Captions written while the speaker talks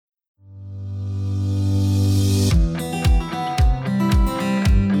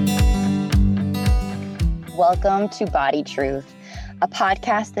Welcome to Body Truth, a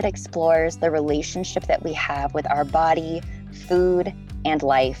podcast that explores the relationship that we have with our body, food, and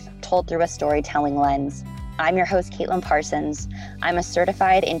life, told through a storytelling lens. I'm your host, Caitlin Parsons. I'm a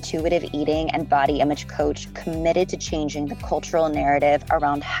certified intuitive eating and body image coach committed to changing the cultural narrative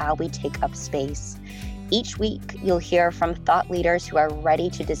around how we take up space. Each week, you'll hear from thought leaders who are ready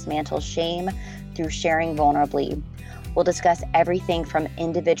to dismantle shame through sharing vulnerably. We'll discuss everything from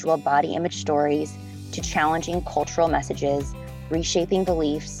individual body image stories to challenging cultural messages, reshaping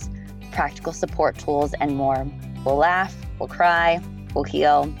beliefs, practical support tools, and more. We'll laugh, we'll cry, we'll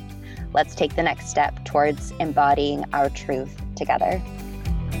heal. Let's take the next step towards embodying our truth together.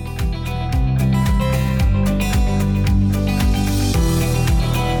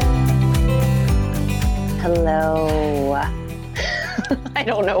 Hello. I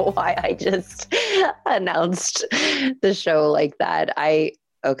don't know why I just announced the show like that.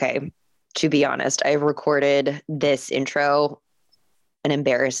 To be honest, I've recorded this intro an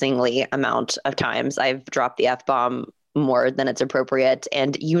embarrassingly amount of times. I've dropped the F-bomb more than it's appropriate.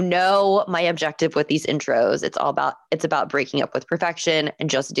 And you know my objective with these intros. It's about breaking up with perfection and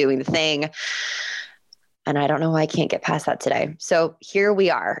just doing the thing. And I don't know why I can't get past that today. So here we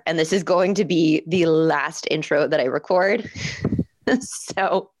are. And this is going to be the last intro that I record.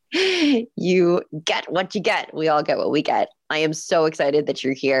 So you get what you get. We all get what we get. I am so excited that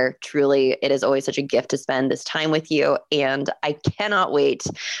you're here. Truly, it is always such a gift to spend this time with you. And I cannot wait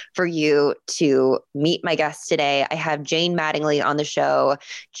for you to meet my guest today. I have Jane Mattingly on the show.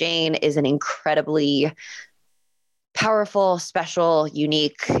 Jane is an incredibly powerful, special,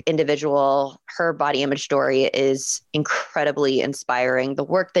 unique individual. Her body image story is incredibly inspiring. The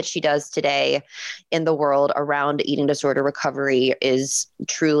work that she does today in the world around eating disorder recovery is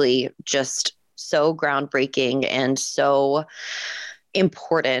truly just so groundbreaking and so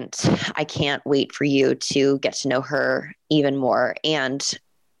important. I can't wait for you to get to know her even more and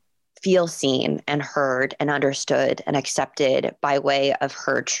feel seen and heard and understood and accepted by way of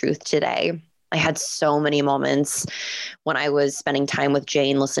her truth today. I had so many moments when I was spending time with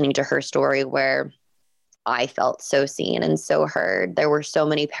Jane, listening to her story, where I felt so seen and so heard. There were so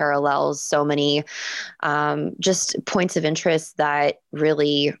many parallels, so many just points of interest that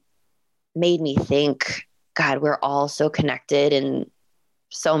really made me think, God, we're all so connected in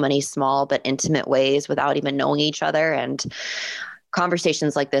so many small but intimate ways without even knowing each other. And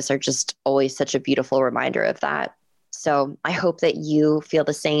conversations like this are just always such a beautiful reminder of that. So I hope that you feel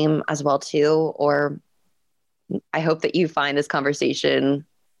the same as well too, or I hope that you find this conversation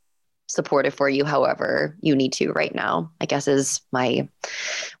supportive for you however you need to right now, I guess is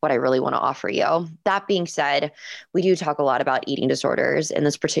what I really want to offer you. That being said, we do talk a lot about eating disorders in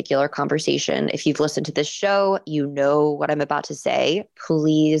this particular conversation. If you've listened to this show, you know what I'm about to say.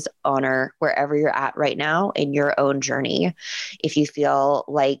 Please honor wherever you're at right now in your own journey. If you feel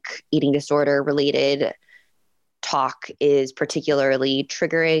like eating disorder related talk is particularly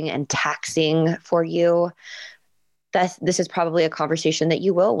triggering and taxing for you, this is probably a conversation that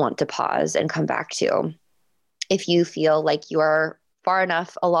you will want to pause and come back to. If you feel like you are far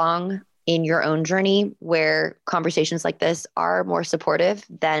enough along in your own journey where conversations like this are more supportive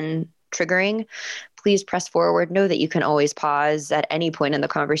than triggering, please press forward. Know that you can always pause at any point in the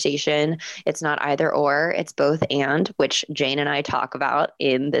conversation. It's not either or, it's both and, which Jane and I talk about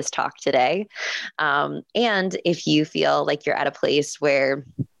in this talk today. And if you feel like you're at a place where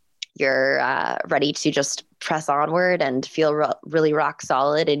you're ready to just press onward and feel really rock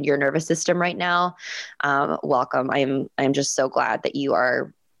solid in your nervous system right now, welcome. I'm just so glad that you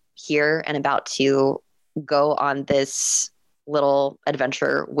are here and about to go on this little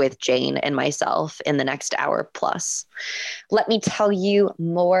adventure with Jane and myself in the next hour plus. Let me tell you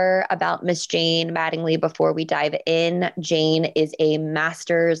more about Miss Jane Mattingly before we dive in. Jane is a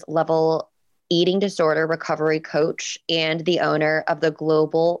master's level eating disorder recovery coach and the owner of the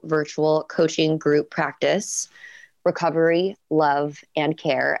global virtual coaching group practice, Recovery, Love, and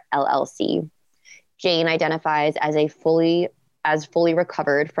Care, LLC. Jane identifies as fully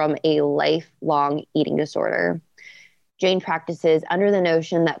recovered from a lifelong eating disorder. Jane practices under the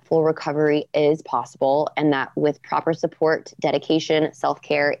notion that full recovery is possible and that with proper support, dedication,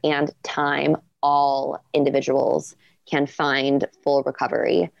 self-care, and time, all individuals can find full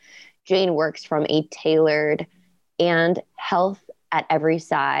recovery. Jane works from a tailored and health at every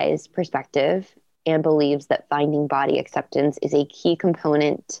size perspective and believes that finding body acceptance is a key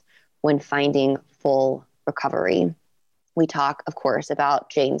component when finding full recovery. We talk, of course, about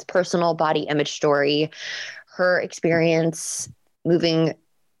Jane's personal body image story, her experience moving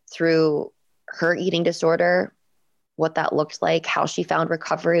through her eating disorder, what that looked like, how she found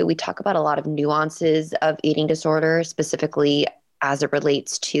recovery. We talk about a lot of nuances of eating disorder, specifically as it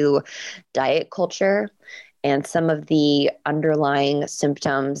relates to diet culture and some of the underlying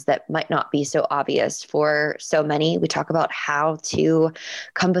symptoms that might not be so obvious for so many. We talk about how to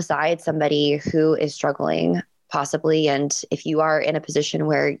come beside somebody who is struggling, possibly. And if you are in a position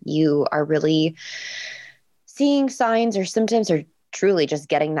where you are really seeing signs or symptoms or truly just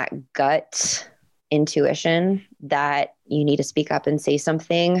getting that gut intuition that you need to speak up and say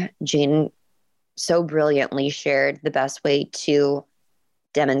something, Jane so brilliantly shared the best way to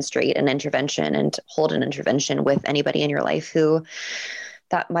demonstrate an intervention and hold an intervention with anybody in your life who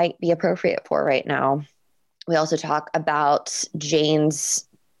that might be appropriate for right now. We also talk about Jane's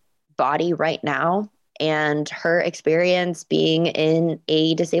body right now and her experience being in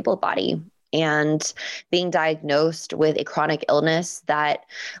a disabled body and being diagnosed with a chronic illness that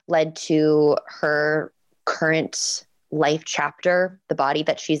led to her current life chapter, the body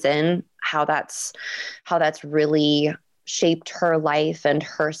that she's in, how that's really shaped her life and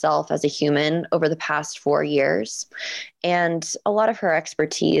herself as a human over the past 4 years. And a lot of her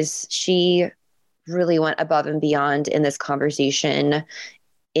expertise, she really went above and beyond in this conversation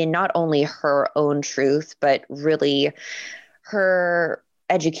in not only her own truth, but really her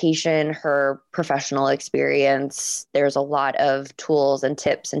education, her professional experience. There's a lot of tools and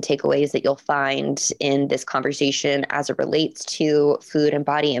tips and takeaways that you'll find in this conversation as it relates to food and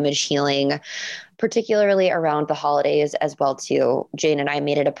body image healing, particularly around the holidays as well too. Jane and I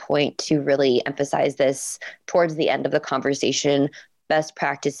made it a point to really emphasize this towards the end of the conversation, best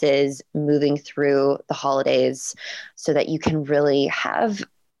practices moving through the holidays so that you can really have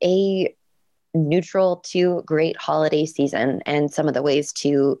a neutral to great holiday season and some of the ways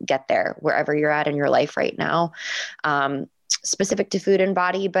to get there wherever you're at in your life right now, specific to food and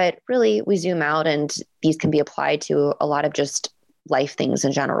body, but really we zoom out and these can be applied to a lot of just life things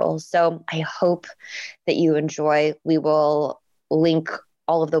in general. So I hope that you enjoy. We will link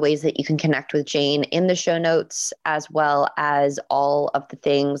all of the ways that you can connect with Jane in the show notes, as well as all of the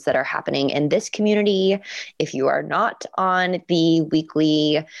things that are happening in this community. If you are not on the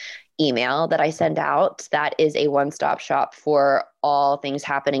weekly email that I send out, that is a one-stop shop for all things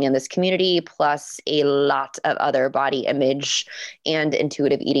happening in this community, plus a lot of other body image and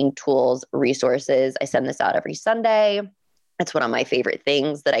intuitive eating tools, resources. I send this out every Sunday. It's one of my favorite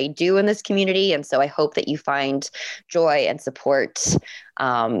things that I do in this community. And so I hope that you find joy and support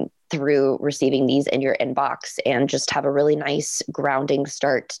through receiving these in your inbox and just have a really nice grounding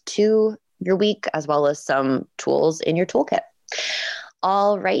start to your week, as well as some tools in your toolkit.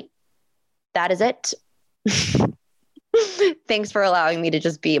 All right. That is it. Thanks for allowing me to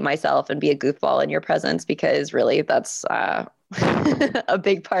just be myself and be a goofball in your presence, because really that's a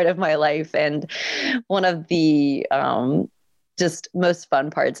big part of my life and one of the just most fun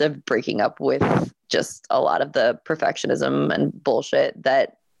parts of breaking up with just a lot of the perfectionism and bullshit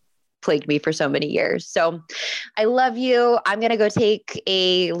that plagued me for so many years. So I love you. I'm going to go take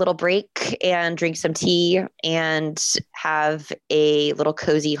a little break and drink some tea and have a little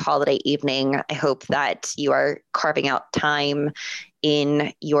cozy holiday evening. I hope that you are carving out time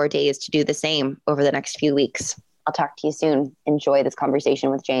in your days to do the same over the next few weeks. I'll talk to you soon. Enjoy this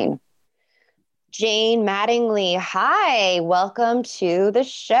conversation with Jane. Jane Mattingly, hi, welcome to the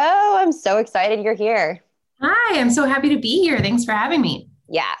show. I'm so excited you're here. Hi, I'm so happy to be here. Thanks for having me.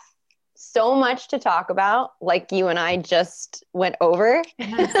 Yeah, so much to talk about, like you and I just went over.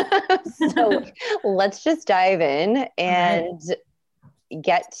 Yes. So let's just dive in and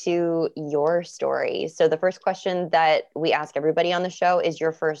get to your story. So the first question that we ask everybody on the show is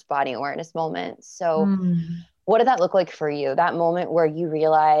your first body awareness moment. So what did that look like for you? That moment where you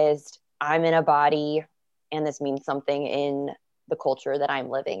realized, I'm in a body and this means something in the culture that I'm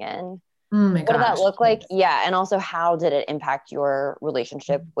living in. Oh my gosh. What did that look like? Yeah. And also, how did it impact your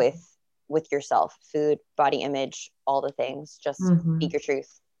relationship with yourself, food, body image, all the things? Just speak your truth.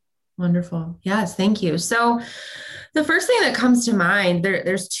 Wonderful. Yes. Thank you. So the first thing that comes to mind,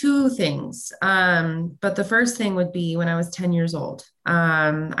 there's two things. But the first thing would be when I was 10 years old.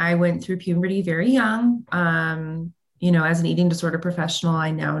 I went through puberty very young. As an eating disorder professional, I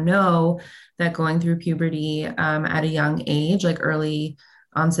now know that going through puberty at a young age, like early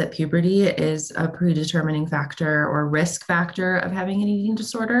onset puberty, is a predetermining factor or risk factor of having an eating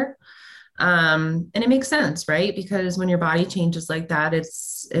disorder. And it makes sense, right? Because when your body changes like that,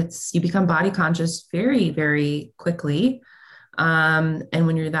 you become body conscious very, very quickly. And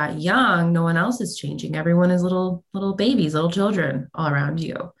when you're that young, no one else is changing. Everyone is little babies, little children all around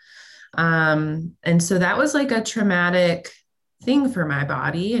you. And so that was like a traumatic thing for my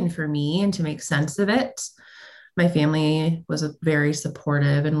body and for me, and to make sense of it. My family was very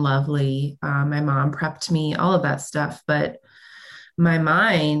supportive and lovely. My mom prepped me, all of that stuff, but my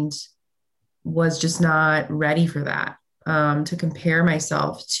mind was just not ready for that. To compare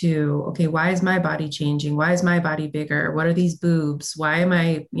myself to, okay, why is my body changing? Why is my body bigger? What are these boobs? Why am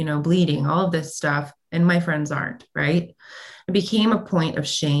I, bleeding? All of this stuff. And my friends aren't, right? It became a point of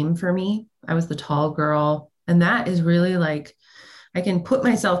shame for me. I was the tall girl. And that is really like, I can put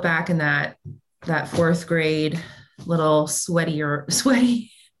myself back in that fourth grade little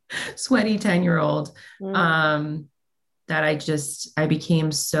sweaty 10-year-old, that I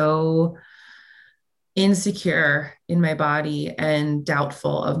became so insecure in my body and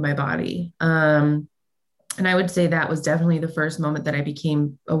doubtful of my body. And I would say that was definitely the first moment that I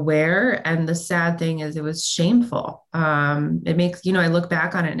became aware. And the sad thing is it was shameful. It makes, I look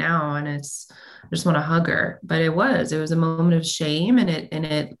back on it now and I just want to hug her, but it was a moment of shame, and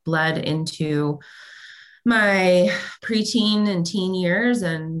it bled into my preteen and teen years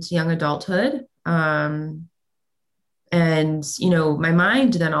and young adulthood. And, my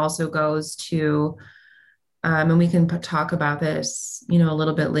mind then also goes to, and we can talk about this, a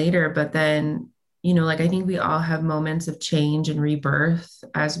little bit later, but then, like I think we all have moments of change and rebirth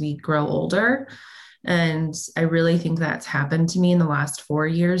as we grow older. And I really think that's happened to me in the last 4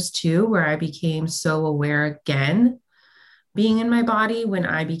 years too, where I became so aware again, being in my body when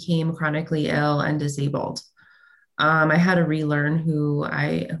I became chronically ill and disabled. I had to relearn who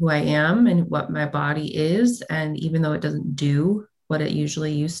I am and what my body is. And even though it doesn't do what it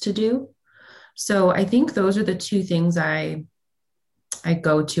usually used to do. So I think those are the two things I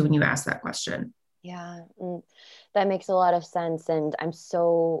go to when you ask that question. Yeah, that makes a lot of sense. And I'm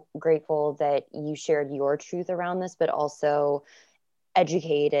so grateful that you shared your truth around this, but also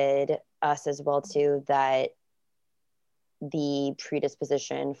educated us as well too, that the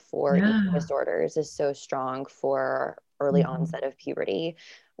predisposition for eating disorders is so strong for early onset of puberty.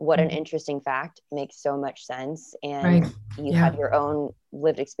 What an interesting fact. Makes so much sense. And you have your own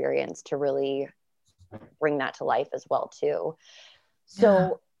lived experience to really bring that to life as well too.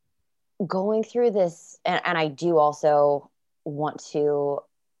 So going through this, and I do also want to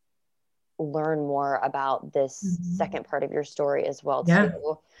learn more about this second part of your story as well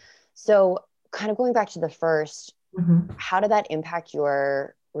too. So kind of going back to the first, how did that impact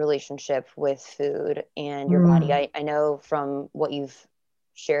your relationship with food and your body? I know from what you've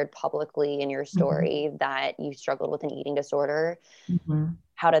shared publicly in your story that you struggled with an eating disorder.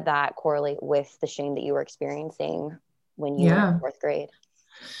 How did that correlate with the shame that you were experiencing when you were in fourth grade?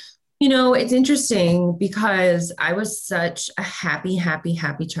 It's interesting because I was such a happy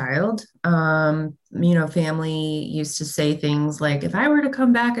child. Family used to say things like, if I were to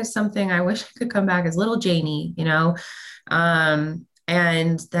come back as something, I wish I could come back as little Janie,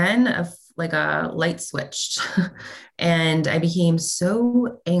 and then a light switched and I became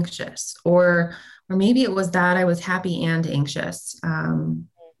so anxious, or maybe it was that I was happy and anxious.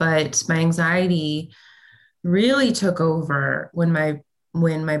 But my anxiety really took over when my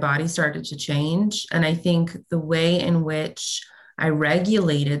body started to change. And I think the way in which I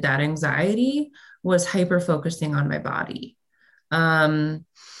regulated that anxiety was hyper focusing on my body.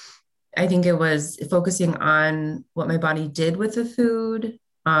 I think it was focusing on what my body did with the food,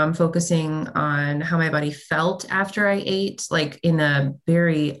 focusing on how my body felt after I ate, like in a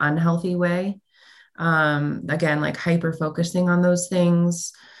very unhealthy way. Again, like hyper focusing on those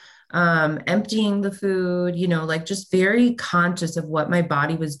things. Emptying the food, like just very conscious of what my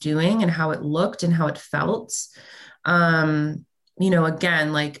body was doing and how it looked and how it felt.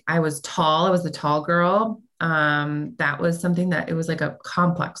 Again, like I was tall, I was the tall girl. That was something that it was like a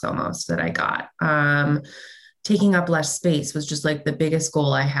complex almost that I got. Taking up less space was just like the biggest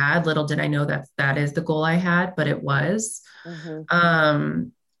goal I had. Little did I know that is the goal I had, but it was.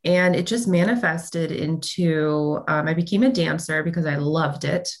 And it just manifested into, I became a dancer because I loved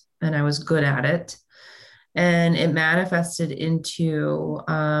it and I was good at it. And it manifested into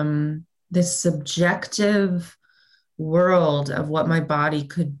this subjective world of what my body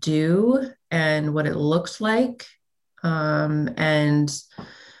could do and what it looked like. And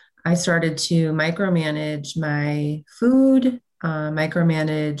I started to micromanage my food,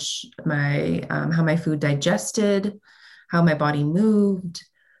 micromanage my how my food digested, how my body moved,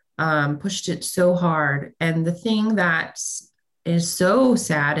 pushed it so hard. And the thing that is so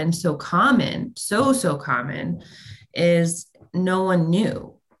sad and so common, so common, is no one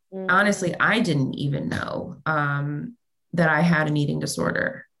knew. Honestly, I didn't even know that I had an eating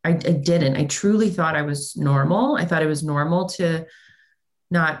disorder. I didn't. I truly thought I was normal. I thought it was normal to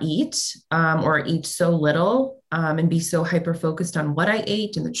not eat or eat so little and be so hyper focused on what I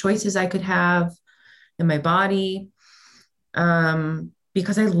ate and the choices I could have in my body,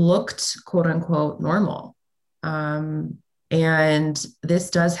 because I looked quote unquote normal. And this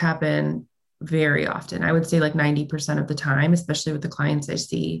does happen very often. I would say like 90% of the time, especially with the clients I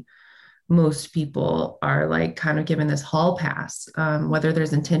see, most people are like kind of given this hall pass, whether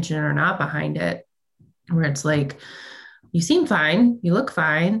there's intention or not behind it, where it's like, you seem fine, you look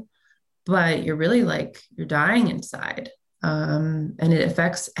fine, but you're really like, you're dying inside. And it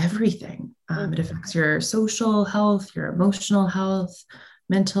affects everything. It affects your social health, your emotional health,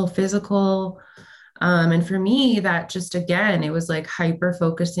 mental, physical. And for me, that just, again, it was like hyper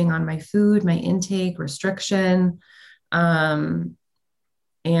focusing on my food, my intake, restriction. And,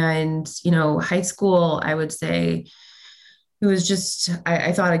 high school, I would say it was just,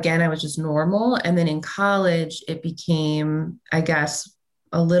 I thought, again, I was just normal. And then in college, it became, I guess,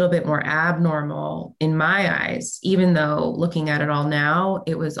 a little bit more abnormal in my eyes, even though looking at it all now,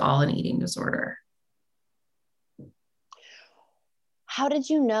 it was all an eating disorder. How did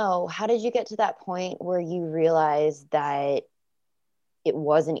you know? How did you get to that point where you realized that it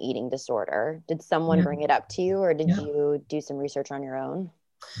was an eating disorder? Did someone bring it up to you, or did you do some research on your own?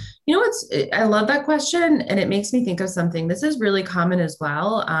 I love that question, and it makes me think of something. This is really common as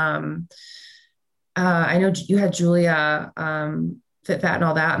well. I know you had Julia, Fit, Fat, and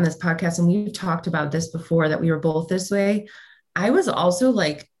All That on this podcast, and we've talked about this before, that we were both this way. I was also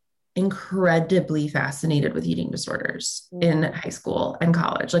like incredibly fascinated with eating disorders in high school and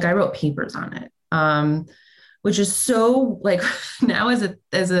college. Like I wrote papers on it, which is so like now as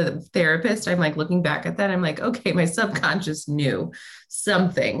a therapist, I'm like looking back at that, I'm like, okay, my subconscious knew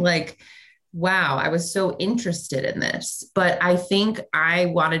something. Like, wow, I was so interested in this. But I think I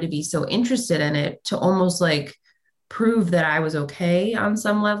wanted to be so interested in it to almost like prove that I was okay on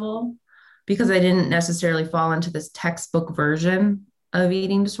some level, because I didn't necessarily fall into this textbook version of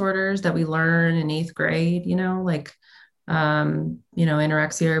eating disorders that we learn in 8th grade, like,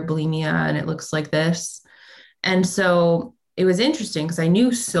 anorexia or bulimia, and it looks like this. And so it was interesting because I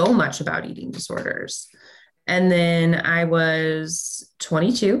knew so much about eating disorders. And then I was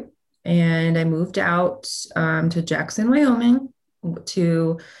 22 and I moved out to Jackson, Wyoming.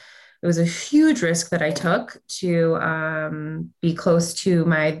 It was a huge risk that I took to be close to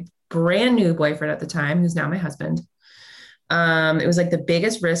my brand new boyfriend at the time, who's now my husband. It was like the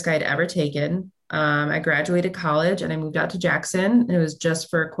biggest risk I'd ever taken. I graduated college and I moved out to Jackson, and it was just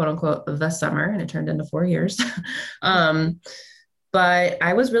for quote unquote the summer, and it turned into 4 years. But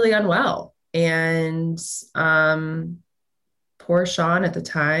I was really unwell, and poor Sean at the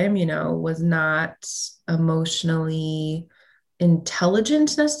time, was not emotionally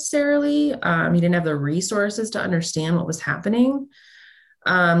intelligent necessarily. He didn't have the resources to understand what was happening.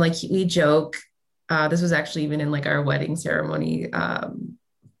 We joke, this was actually even in like our wedding ceremony.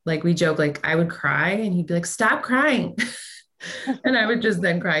 Like we joke, like I would cry and he'd be like, stop crying. And I would just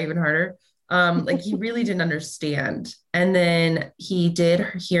then cry even harder. Like he really didn't understand. And then he did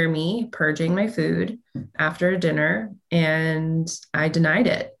hear me purging my food after dinner, and I denied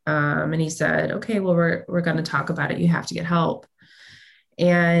it. And he said, okay, well, we're going to talk about it. You have to get help.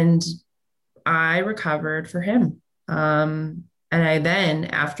 And I recovered for him. And I then,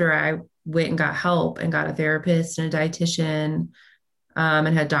 after I went and got help and got a therapist and a dietitian,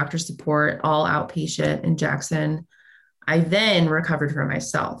 and had doctor support, all outpatient in Jackson, I then recovered for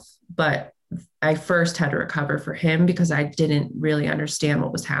myself. But I first had to recover for him because I didn't really understand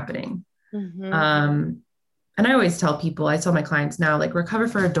what was happening. And I always tell people, I tell my clients now, like, recover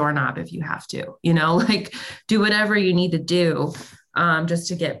for a doorknob if you have to, like do whatever you need to do just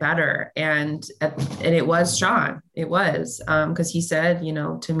to get better. And it was Sean. It was because he said,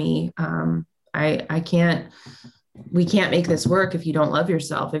 to me, we can't make this work if you don't love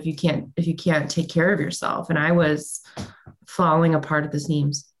yourself, if you can't take care of yourself. And I was falling apart at the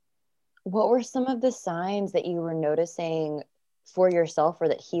seams. What were some of the signs that you were noticing for yourself, or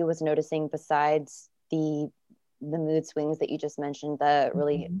that he was noticing, besides the mood swings that you just mentioned, the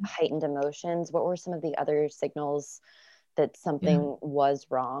really heightened emotions? What were some of the other signals that something was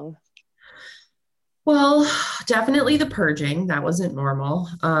wrong? Well, definitely the purging. That wasn't normal.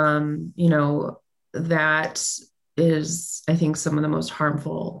 That is, I think, some of the most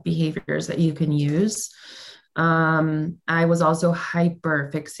harmful behaviors that you can use. I was also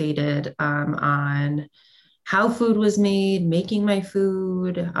hyper fixated on how food was made, making my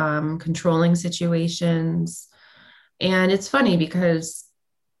food, controlling situations. And it's funny because,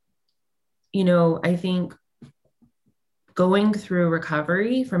 I think going through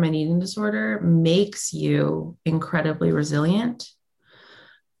recovery from an eating disorder makes you incredibly resilient.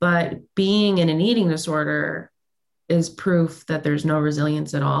 But being in an eating disorder is proof that there's no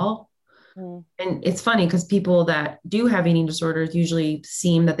resilience at all. Mm. And it's funny because people that do have eating disorders usually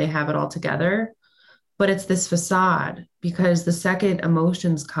seem that they have it all together, but it's this facade because the second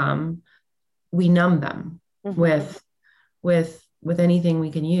emotions come, we numb them Mhm. with with anything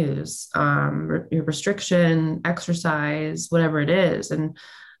we can use, restriction, exercise, whatever it is. And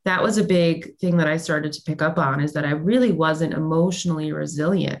that was a big thing that I started to pick up on, is that I really wasn't emotionally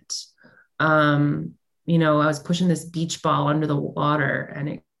resilient. um, I was pushing this beach ball under the water and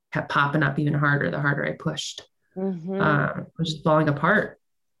it kept popping up even harder the harder I pushed. Mhm. Was just falling apart.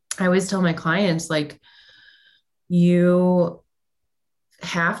 I always tell my clients, like, you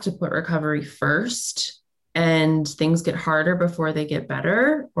have to put recovery first, and things get harder before they get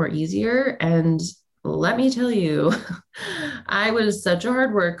better or easier. And let me tell you, I was such a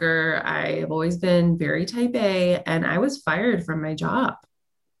hard worker. I've always been very type A, and I was fired from my job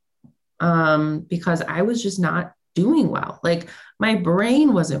because I was just not doing well. Like, my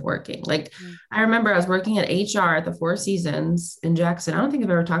brain wasn't working. Like, Mm. I remember I was working at HR at the Four Seasons in Jackson. I don't think I've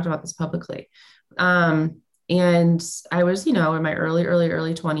ever talked about this publicly. Um, and I was, in my early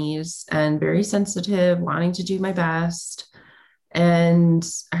 20s and very sensitive, wanting to do my best. And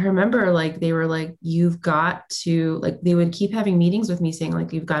I remember, like, they were like, you've got to, like, they would keep having meetings with me saying,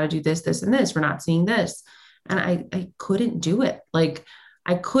 like, you've got to do this, this, and this. We're not seeing this. And I couldn't do it. Like,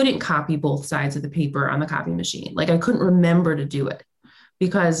 I couldn't copy both sides of the paper on the copy machine. Like, I couldn't remember to do it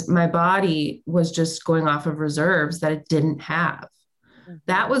because my body was just going off of reserves that it didn't have.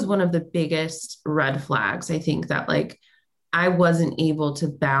 That Mhm. was one of the biggest red flags. I think that, like, I wasn't able to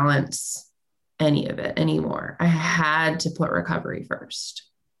balance any of it anymore. I had to put recovery first.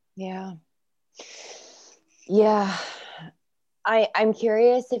 Yeah. Yeah. I'm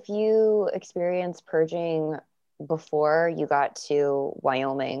curious if you experienced purging before you got to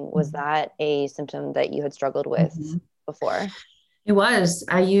Wyoming. Was that a symptom that you had struggled with Mhm. before? It was.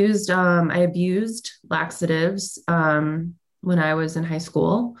 I abused laxatives when I was in high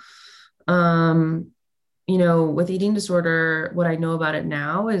school. Um, with eating disorder, what I know about it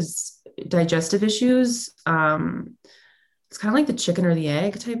now is digestive issues. It's kind of like the chicken or the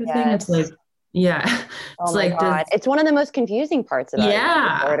egg type of thing. It's like, Yes. yeah, Oh it's my like, God. It's one of the most confusing parts about eating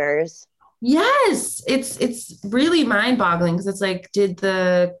yeah, disorders. yes, it's really mind-boggling because it's like, did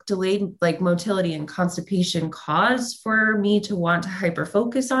the delayed, like, motility and constipation cause for me to want to hyper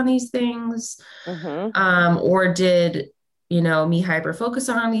focus on these things? Hmm. Or did, me hyper focus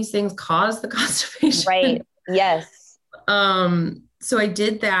on these things cause the Right. constipation? Yes. So I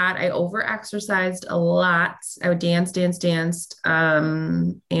did that. I over exercised a lot. I would danced, and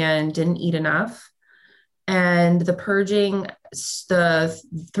didn't eat enough. And the purging, the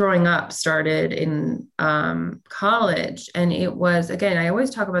throwing up started in college. And it was, again, I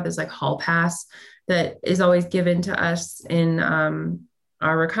always talk about this, like, hall pass that is always given to us in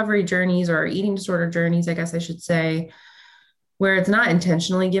our recovery journeys, or our eating disorder journeys, I guess I should say, where it's not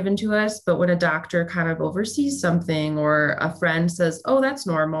intentionally given to us, but when a doctor kind of oversees something or a friend says, oh, that's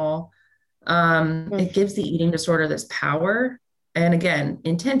normal, Mm. it gives the eating disorder this power. And again,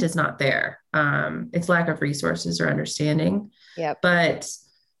 intent is not there. It's lack of resources or understanding. Yep. But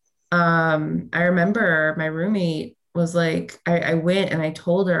I remember my roommate was like, I went and I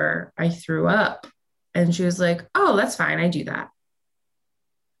told her I threw up. And she was like, oh, that's fine. I do that.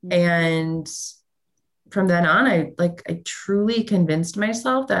 Mm. And from then on, I truly convinced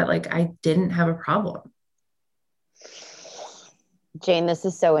myself that, like, I didn't have a problem. Jane, this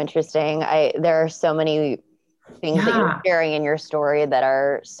is so interesting. There are so many things that you're Yeah, sharing in your story that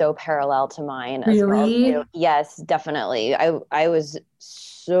are so parallel to mine as well too. really. Yes, definitely. I was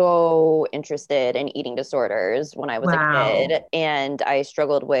so interested in eating disorders when I was a Wow. kid, and I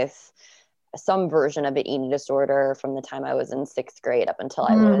struggled with some version of an eating disorder from the time I was in sixth grade up until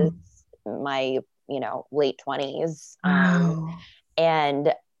I was Mm, my, late 20s. wow.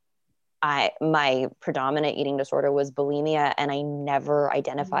 And my predominant eating disorder was bulimia, and I never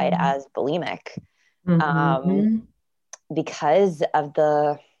identified Mm-hmm. as bulimic. Um, Mm-hmm. because of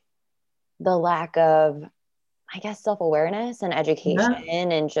the lack of, I guess, self-awareness and education, Yeah.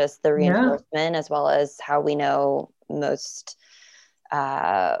 and just the Yeah. reinforcement, as well as how we know most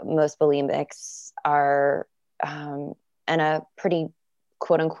bulimics are in a pretty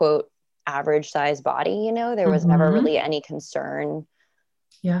quote unquote average size body. There was never Mm-hmm. really any concern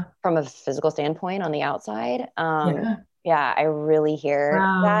Yeah. from a physical standpoint on the outside. Yeah. Yeah, I really hear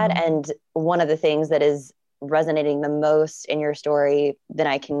that. Wow. And one of the things that is resonating the most in your story that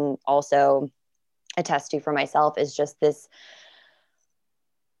I can also attest to for myself is just this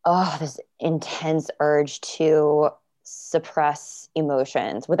intense urge to suppress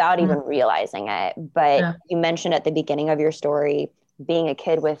emotions without even realizing it. But Yeah. you mentioned at the beginning of your story being a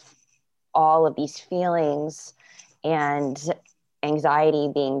kid with all of these feelings and anxiety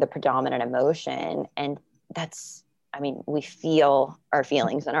being the predominant emotion. And that's, I mean, we feel our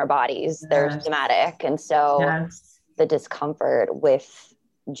feelings in our bodies. They're somatic. And so the discomfort with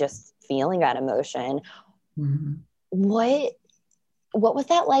just feeling that emotion, what was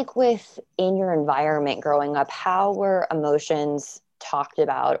that like in your environment growing up? How were emotions talked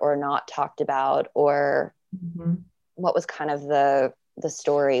about or not talked about, or what was kind of the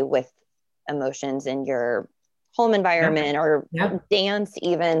story with emotions in your home environment or dance,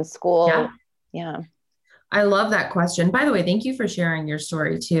 even school? Yeah. I love that question. By the way, thank you for sharing your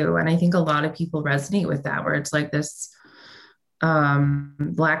story too. And I think a lot of people resonate with that, where it's like this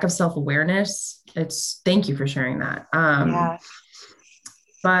lack of self-awareness. Thank you for sharing that.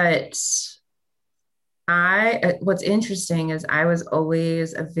 But what's interesting is I was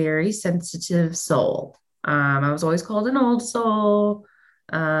always a very sensitive soul. I was always called an old soul.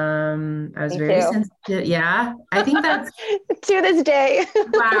 I was very sensitive. Yeah. I think that's to this day.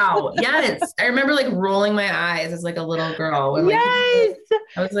 Wow. Yes. I remember like rolling my eyes as like a little girl. And, yes.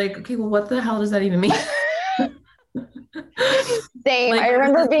 I was like, okay, well, what the hell does that even mean? Same. Like, I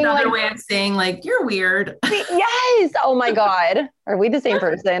remember being another way of saying like, you're weird. Yes. Oh my God. Are we the same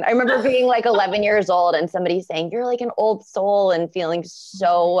person? I remember being like 11 years old and somebody saying, you're like an old soul, and feeling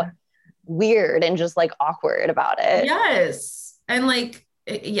so weird and just like awkward about it. Yes. And like,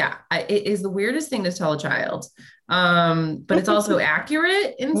 it is the weirdest thing to tell a child. But it's also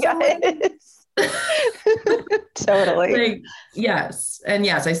accurate in some ways. Totally. Like, yes. And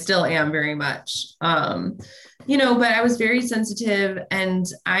yes, I still am very much, but I was very sensitive, and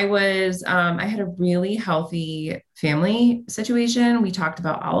I had a really healthy family situation. We talked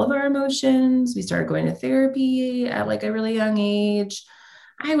about all of our emotions. We started going to therapy at like a really young age.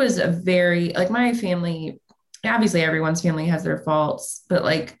 I was my family, obviously everyone's family has their faults, but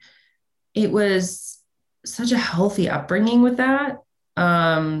like, it was such a healthy upbringing with that.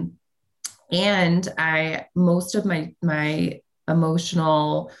 And most of my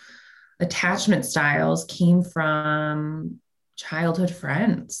emotional attachment styles came from childhood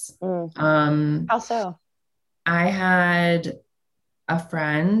friends. How so? I had a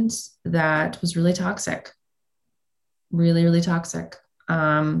friend that was really toxic, really, really toxic.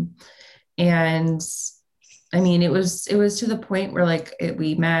 And I mean, it was to the point where like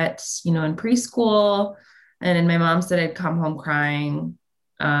we met, in preschool, and then my mom said I'd come home crying.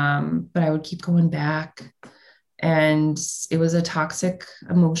 But I would keep going back, and it was a toxic,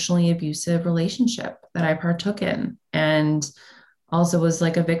 emotionally abusive relationship that I partook in, and also was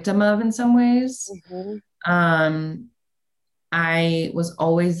like a victim of in some ways. I was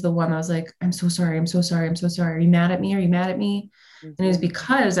always the one. I was like, I'm so sorry. I'm so sorry. I'm so sorry. Are you mad at me? Are you mad at me? And it was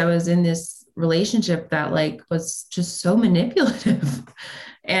because I was in this relationship that like was just so manipulative.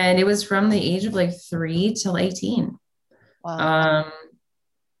 And it was from the age of like 3 till 18. Wow.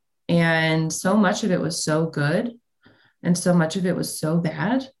 And so much of it was so good, and so much of it was so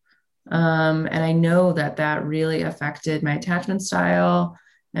bad. And I know that really affected my attachment style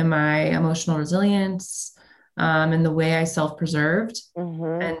and my emotional resilience, and the way I self-preserved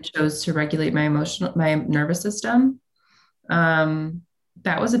and chose to regulate my nervous system.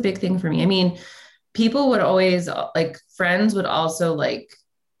 That was a big thing for me. I mean, people would always like, friends would also like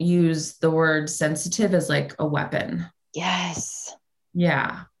use the word sensitive as like a weapon. Yes.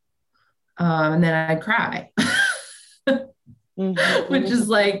 Yeah. And then I'd cry, which is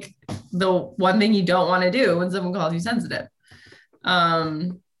like the one thing you don't want to do when someone calls you sensitive.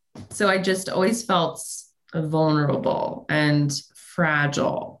 So I just always felt vulnerable and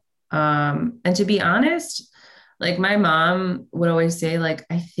fragile. And to be honest, like my mom would always say, like,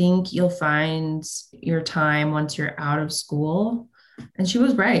 I think you'll find your time once you're out of school. And she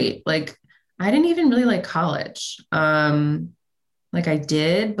was right. Like, I didn't even really like college. Like I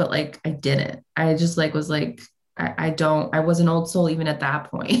did, but like I didn't. I just like was like, I was an old soul even at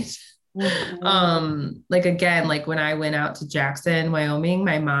that point. Like again, like when I went out to Jackson, Wyoming,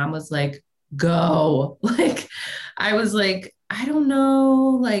 my mom was like, go. Like I was like, I don't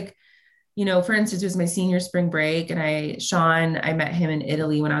know, like, for instance, it was my senior spring break, and I met him in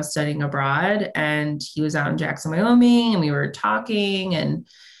Italy when I was studying abroad, and he was out in Jackson, Wyoming, and we were talking, and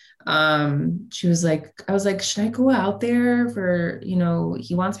I was like, should I go out there for,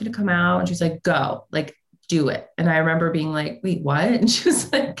 he wants me to come out? And she's like, go, like, do it. And I remember being like, wait, what? And she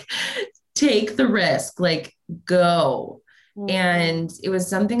was like, take the risk, like, go. And it was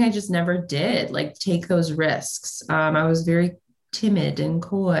something I just never did, like take those risks. I was very timid and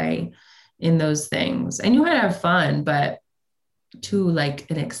coy in those things. I knew how to have fun, but to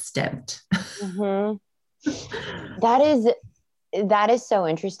like an extent. That is That is so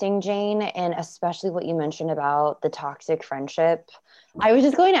interesting, Jane, and especially what you mentioned about the toxic friendship. I was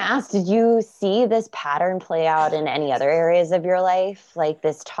just going to ask, did you see this pattern play out in any other areas of your life, like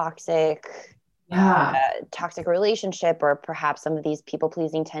this Yeah. toxic relationship, or perhaps some of these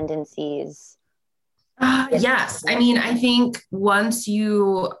people-pleasing tendencies? Yes. I mean, I think once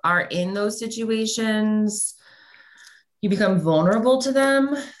you are in those situations, you become vulnerable to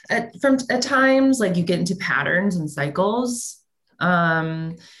them at times, like you get into patterns and cycles.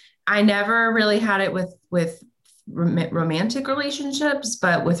 Um, I never really had it with romantic relationships,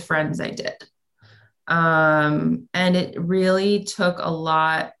 but with friends I did. And it really took a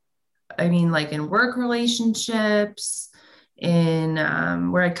lot. I mean, like in work relationships, in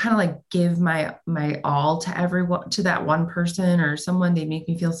where I kind of like give my all to everyone, to that one person or someone, they make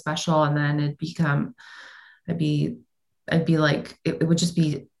me feel special, and then I'd be I'd be like it would just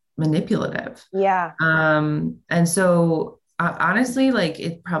be manipulative. Yeah. And so honestly, like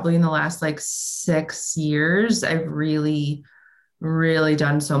it probably in the last like 6 years, I've really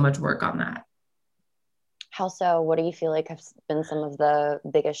done so much work on that. How so? What do you feel like have been some of the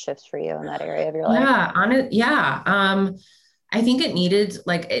biggest shifts for you in that area of your life? Yeah, on it. Yeah. I think it needed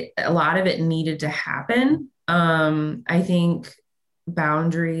a lot of it needed to happen. I think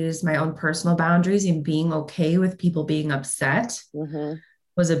boundaries, my own personal boundaries, and being okay with people being upset Mm-hmm.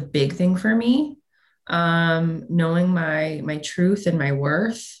 was a big thing for me. Knowing my truth and my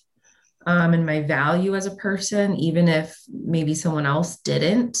worth, and my value as a person, even if maybe someone else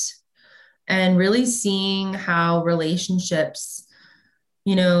didn't, and really seeing how relationships,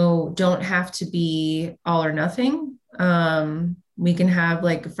 don't have to be all or nothing. We can have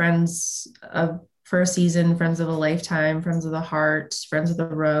like friends of for a season, friends of a lifetime, friends of the heart, friends of the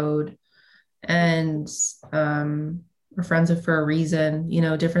road, and we're friends of for a reason,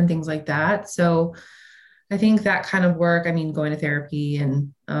 different things like that. So I think that kind of work, I mean, going to therapy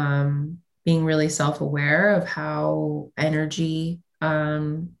and being really self-aware of how energetically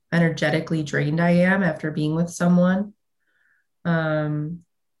drained I am after being with someone. Um,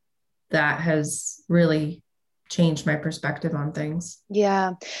 that has really changed my perspective on things.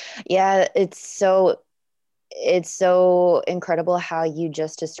 Yeah. Yeah. It's so incredible how you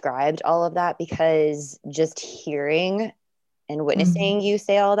just described all of that, because just hearing and Mhm. witnessing you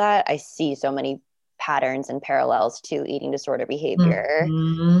say all that, I see so many patterns and parallels to eating disorder behavior.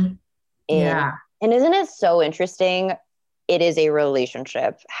 Mhm. In Yeah. and isn't it so interesting? It is a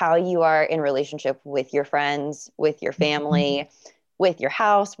relationship, how you are in relationship with your friends, with your family, with your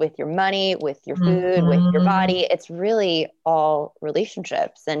house, with your money, with your food, with your Mhm. body. It's really all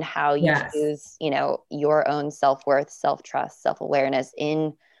relationships, and how you Yes. choose, your own self-worth, self-trust, self-awareness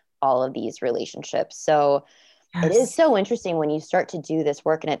in all of these relationships. So it is Yes. so interesting when you start to do this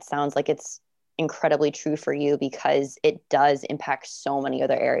work, and it sounds like it's incredibly true for you, because it does impact so many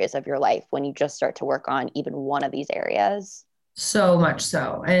other areas of your life when you just start to work on even one of these areas. So much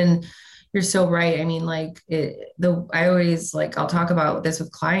so. And you're so right. I mean, like I always like, I'll talk about this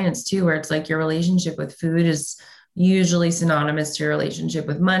with clients too, where it's like your relationship with food is usually synonymous to your relationship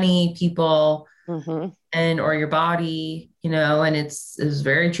with money, people, Hmm. and or your body, and it's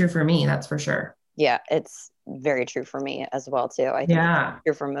very true for me, that's for sure. Yeah, it's very true for me as well too. I think it's Yeah.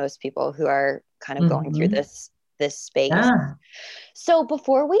 true for most people who are kind of going through Hmm. this space. Yeah. So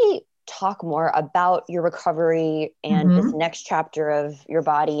before we talk more about your recovery and this Hmm. next chapter of your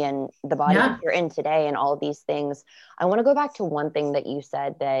body and the body that Yeah. you're in today and all of these things, I want to go back to one thing that you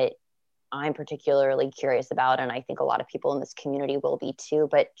said that I'm particularly curious about, and I think a lot of people in this community will be too,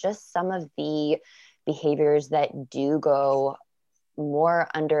 but just some of the behaviors that do go more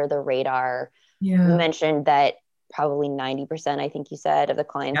under the radar. You Yeah. mentioned that probably 90%, I think you said, of the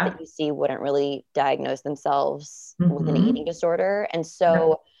clients that Yeah. you see wouldn't really diagnose themselves with an Hmm. eating disorder. And Yeah.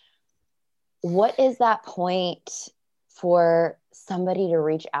 so, what is that point for somebody to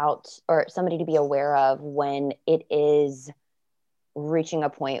reach out or somebody to be aware of when it is reaching a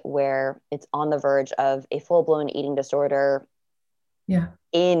point where it's on the verge of a full-blown eating disorder Yeah.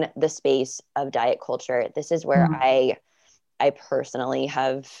 in the space of diet culture? This is where Hmm. I personally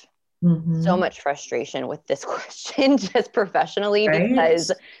have so Hmm. much frustration with this question just professionally, Right.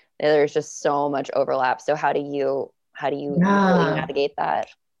 because there's just so much overlap. So how do you usually Yeah. navigate that?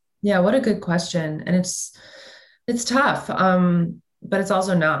 Yeah, what a good question. And it's tough. But it's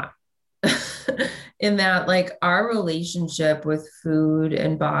also not. In that like our relationship with food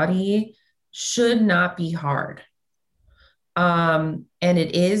and body should not be hard. And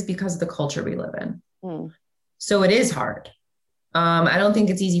it is because of the culture we live in. Hmm. So it is hard. I don't think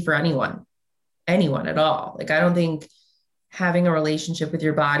it's easy for anyone at all. Like I don't think having a relationship with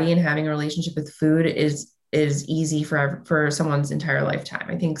your body and having a relationship with food is is easy for someone's entire lifetime.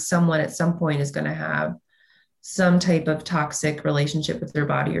 I think someone at some point is going to have some type of toxic relationship with their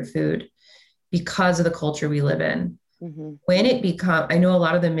body or food because of the culture we live in. Mm-hmm. When it becomes, I know a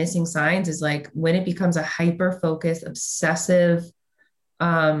lot of the missing signs is like when it becomes a hyper focused, obsessive,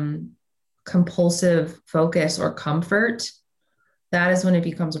 compulsive focus or comfort, that is when it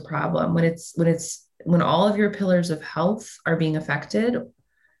becomes a problem. When all of your pillars of health are being affected,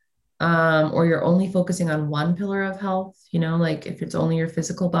 or you're only focusing on one pillar of health, like if it's only your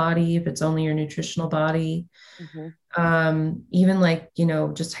physical body, if it's only your nutritional body, even like,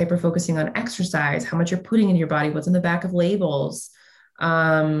 just hyper focusing on exercise, how much you're putting in your body, what's in the back of labels,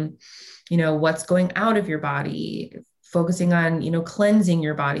 what's going out of your body, focusing on, cleansing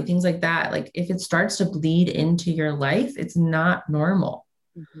your body, things like that. Like if it starts to bleed into your life, it's not normal.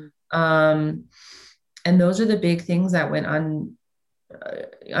 And those are the big things that went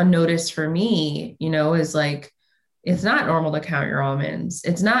unnoticed for me, is like, it's not normal to count your almonds.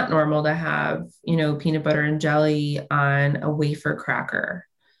 It's not normal to have, peanut butter and jelly on a wafer cracker.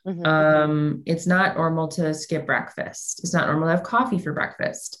 It's not normal to skip breakfast. It's not normal to have coffee for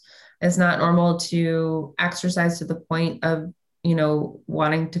breakfast. It's not normal to exercise to the point of,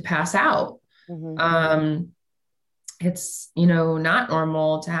 wanting to pass out. It's, not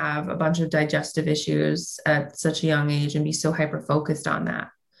normal to have a bunch of digestive issues at such a young age and be so hyper-focused on that.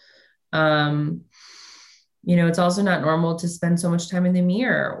 It's also not normal to spend so much time in the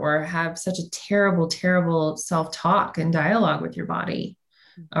mirror or have such a terrible, terrible self-talk and dialogue with your body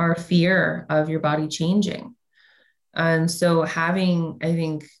or fear of your body changing. And so having, I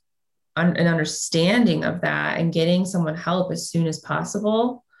think, an understanding of that and getting someone help as soon as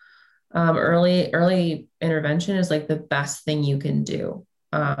possible, early intervention is like the best thing you can do.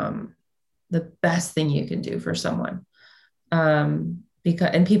 The best thing you can do for someone. People,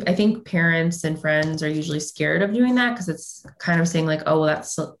 I think parents and friends are usually scared of doing that because it's kind of saying like, oh, well,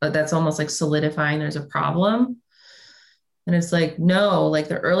 that's almost like solidifying there's a problem. And it's like, no, like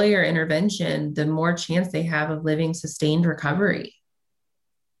the earlier intervention, the more chance they have of living sustained recovery.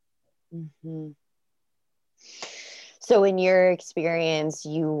 So in your experience,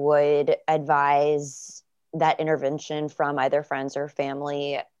 you would advise that intervention from either friends or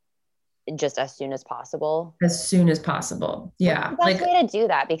family just as soon as possible? As soon as possible. Yeah. What's the best way to do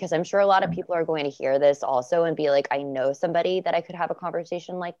that? Because I'm sure a lot of people are going to hear this also and be like, I know somebody that I could have a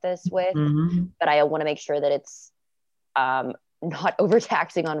conversation like this with, but I want to make sure that it's not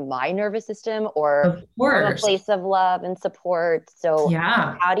overtaxing on my nervous system or from a place of love and support. So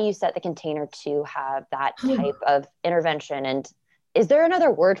how do you set the container to have that type of intervention? And is there another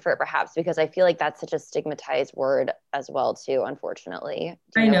word for it perhaps? Because I feel like that's such a stigmatized word as well too, unfortunately.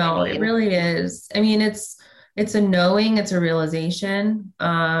 I know it really is. I mean, it's a knowing, it's a realization.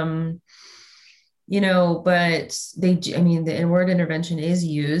 But the word intervention is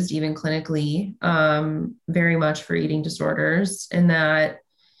used even clinically, very much for eating disorders, and that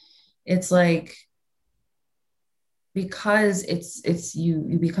it's like, because it's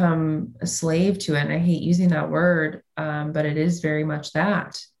you become a slave to it. And I hate using that word, but it is very much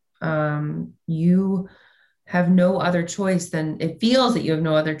that. You have no other choice than, it feels that you have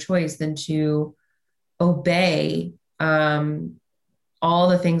no other choice than to obey all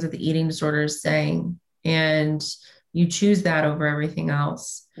the things that the eating disorder is saying, and you choose that over everything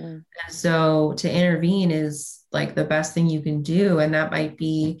else. And so to intervene is like the best thing you can do. And that might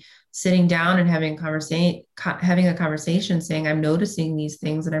be sitting down and having a conversation saying, I'm noticing these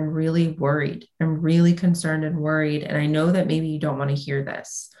things and I'm really worried. I'm really concerned and worried. And I know that maybe you don't want to hear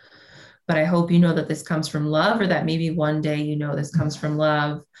this, but I hope you know that this comes from love, or that maybe one day, this comes from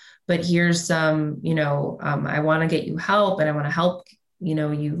love, but here's some, I want to get you help, and I want to help,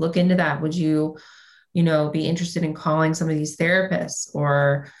 you look into that. Would you, be interested in calling some of these therapists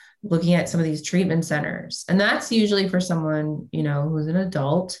or looking at some of these treatment centers? And that's usually for someone, who's an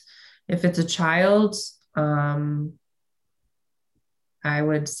adult. If it's a child, I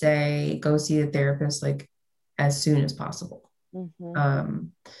would say go see a therapist like as soon as possible.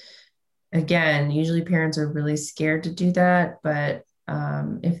 Again, usually parents are really scared to do that, but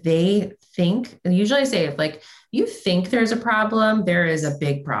if they think, usually I say, if like you think there's a problem, there is a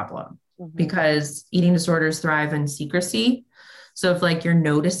big problem, because eating disorders thrive in secrecy. So if like you're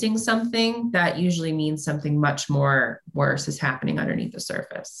noticing something, that usually means something much more worse is happening underneath the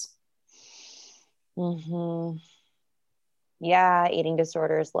surface. Yeah, eating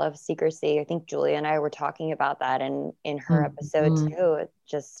disorders love secrecy. I think Julia and I were talking about that in her episode too.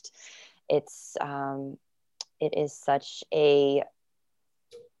 It is such a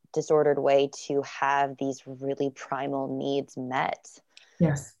disordered way to have these really primal needs met.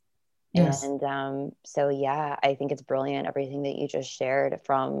 Yes. Yes. And so, yeah, I think it's brilliant, everything that you just shared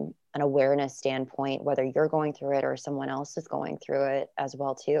from an awareness standpoint, whether you're going through it or someone else is going through it as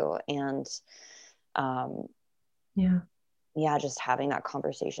well, too. And um, Yeah. yeah, just having that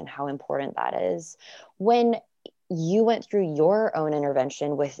conversation, how important that is. When you went through your own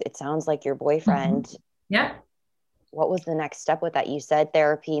intervention with, it sounds like your boyfriend, Yeah. what was the next step with that? You said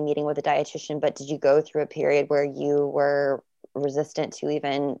therapy, meeting with a dietitian, but did you go through a period where you were resistant to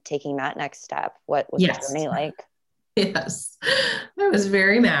even taking that next step? What was the Yes. journey like? Yes. I was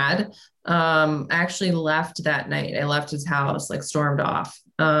very mad. I actually left that night. I left his house, like stormed off.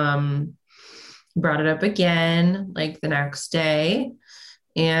 Brought it up again, like the next day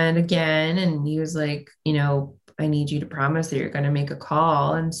and again. And he was like, I need you to promise that you're going to make a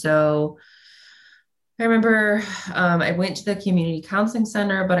call. And so I remember I went to the community counseling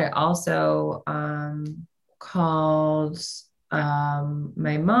center, but I also called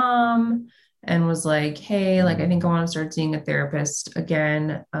my mom and was like, hey, like, I think I want to start seeing a therapist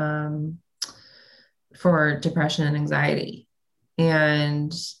again for depression and anxiety.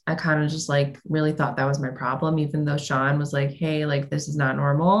 And I kind of just like really thought that was my problem, even though Sean was like, hey, like, this is not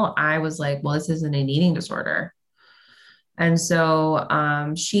normal. I was like, well, this isn't an eating disorder. And so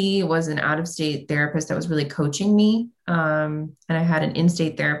she was an out of state therapist that was really coaching me. And I had an in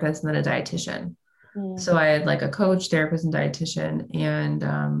state therapist and then a dietitian. So I had like a coach, therapist, and dietitian,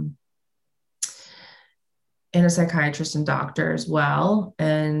 and a psychiatrist and doctor as well.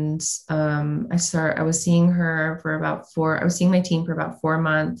 And I was seeing her for I was seeing my team for about 4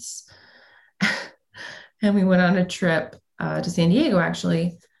 months. And we went on a trip to San Diego,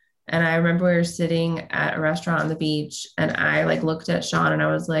 actually. And I remember we were sitting at a restaurant on the beach, and I like looked at Sean and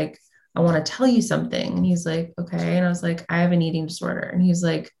I was like, I want to tell you something. And he's like, okay. And I was like, I have an eating disorder. And he's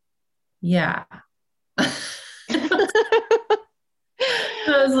like, yeah. I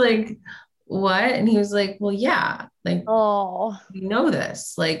was like, what? And he was like, well, yeah, like, Oh, we know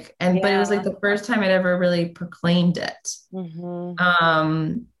this, like, but it was yeah. like the first time I'd ever really proclaimed it.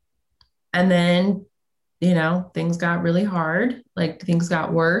 And then, things got really hard, like things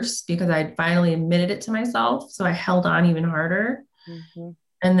got worse because I finally admitted it to myself. So I held on even harder.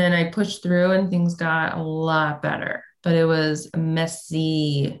 And then I pushed through and things got a lot better, but it was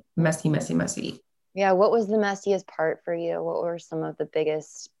messy, messy, messy, messy. Yeah. What was the messiest part for you? What were some of the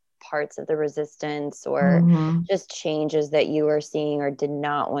biggest parts of the resistance or just changes that you were seeing or did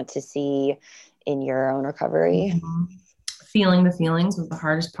not want to see in your own recovery? Feeling the feelings was the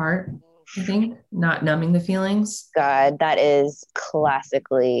hardest part, I think, not numbing the feelings. God, that is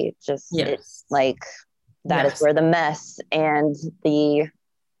classically just, it's like, that is where the mess and the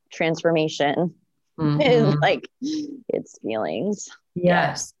transformation is, like, it's feelings.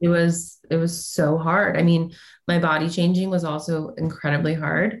 Yes, it was so hard. I mean, my body changing was also incredibly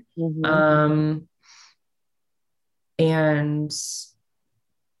hard. And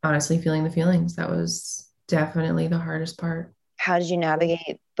honestly, feeling the feelings, that was definitely the hardest part. How did you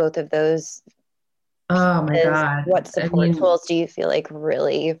navigate both of those? Oh my God. What support tools do you feel like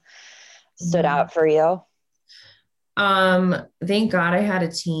really stood out for you? Thank God I had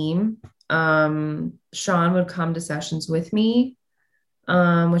a team. Sean would come to sessions with me,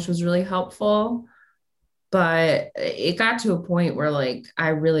 which was really helpful. But it got to a point where like I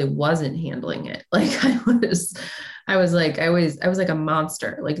really wasn't handling it. Like I was like a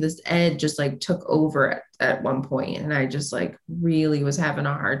monster. Like this Ed just like took over at one point, and I just like really was having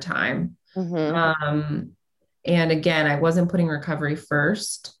a hard time. And again, I wasn't putting recovery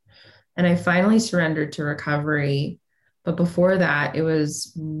first, and I finally surrendered to recovery. But before that, it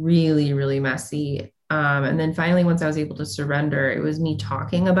was really, really messy. And then finally, once I was able to surrender, it was me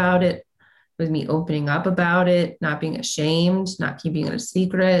talking about it. It was me opening up about it, not being ashamed, not keeping it a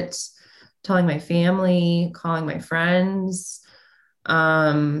secret, telling my family, calling my friends.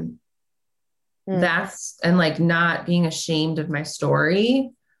 That's, and like not being ashamed of my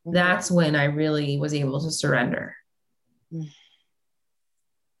story. That's when I really was able to surrender.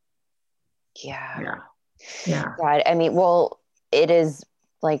 Yeah. Yeah. God, I mean, well, it is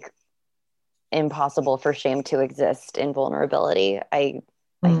like impossible for shame to exist in vulnerability. I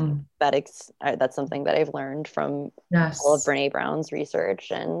think that's something that I've learned from all of Brene Brown's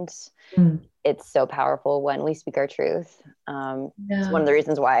research, and it's so powerful when we speak our truth. It's one of the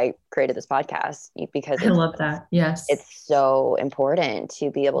reasons why I created this podcast, because I love that. Yes. It's so important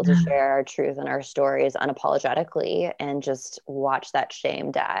to be able to share our truth and our stories unapologetically and just watch that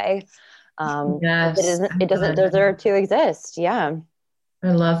shame die. It doesn't deserve to exist. Yeah.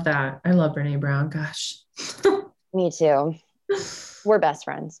 I love that. I love Brene Brown. Gosh. Me too. We're best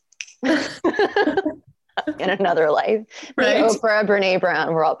friends. in another life. Right. Oprah, Brene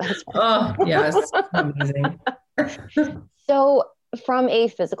Brown, we're all best friends. Oh, yes. Amazing. So, from a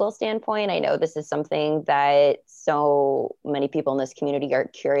physical standpoint, I know this is something that so many people in this community are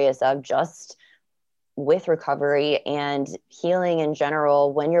curious of, just with recovery and healing in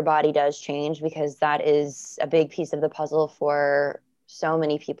general, when your body does change, because that is a big piece of the puzzle for so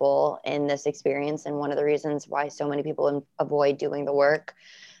many people in this experience. And one of the reasons why so many people avoid doing the work.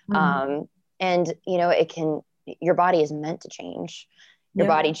 Mhm. And, your body is meant to change. Your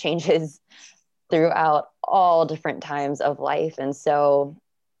Yep. body changes throughout all different times of life. And so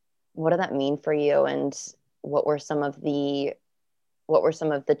what did that mean for you? And what were some of the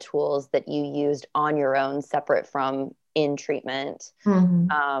tools that you used on your own, separate from in treatment,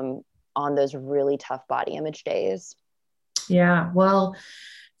 Mhm. on those really tough body image days? Yeah. Well,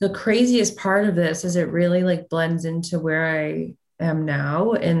 the craziest part of this is it really like blends into where I am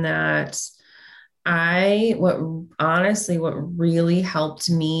now, in that what really helped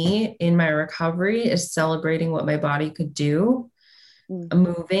me in my recovery is celebrating what my body could do. Mm.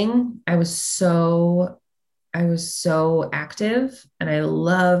 Moving. I was so active, and I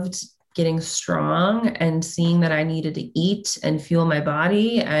loved getting strong and seeing that I needed to eat and fuel my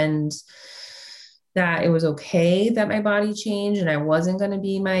body, and that it was okay that my body changed and I wasn't going to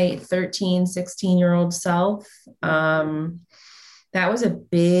be my 13, 16-year-old self. That was a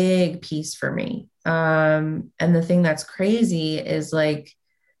big piece for me. And the thing that's crazy is, like,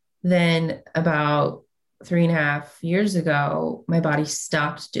 then about 3.5 years ago, my body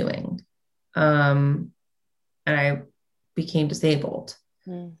stopped doing. Um, and I became disabled.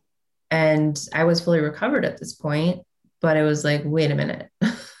 Mm. And I was fully recovered at this point, but it was like, wait a minute.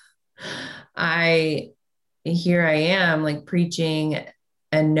 I Here I am, like, preaching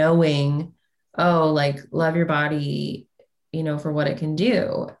and knowing, oh, like, love your body, for what it can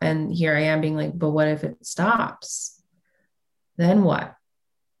do. And here I am being like, but what if it stops? Then what?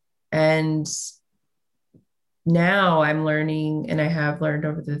 And now I'm learning, and I have learned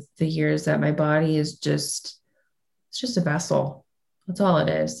over the years, that my body is it's just a vessel. That's all it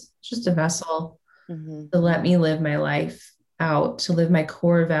is. It's just a vessel Mm-hmm. to let me live my life out, to live my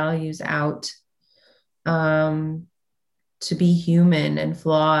core values out, um, to be human and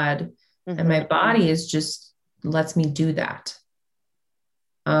flawed. And my body is just lets me do that.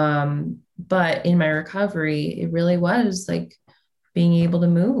 But in my recovery, it really was like being able to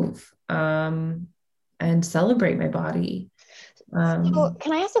move, and celebrate my body. So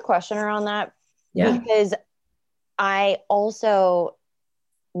can I ask a question around that? Yeah. Because I also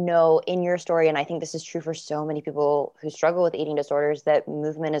know in your story, and I think this is true for so many people who struggle with eating disorders, that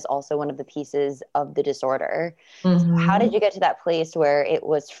movement is also one of the pieces of the disorder. So how did Mm-hmm. you get to that place where it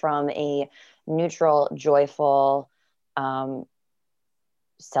was from a neutral, joyful, um,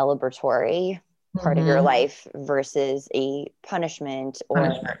 celebratory part of your Mm-hmm. life versus a punishment or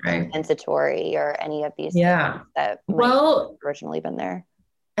Punishment, right? compensatory or any of these things Yeah. that might have Well, originally been there?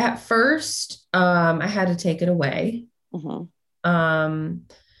 at first, I had to take it away. Mm-hmm. Um,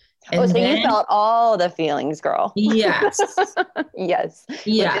 Oh, and so you then, felt all the feelings, girl. yes, Yes, which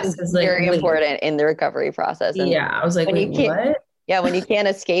yes, is it's like, very wait, important in the recovery process. And yeah, I was like, when wait, you can't, what? yeah, when you can't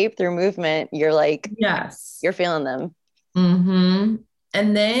escape through movement, you're like, Yes. you're feeling them. Mm-hmm.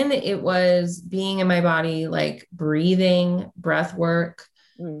 And then it was being in my body, like breathing, breath work,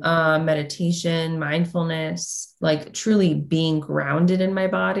 Mm. meditation, mindfulness, like truly being grounded in my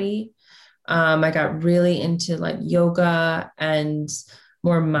body. I got really into like yoga and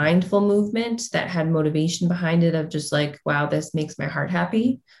more mindful movement that had motivation behind it, of just like, wow, this makes my heart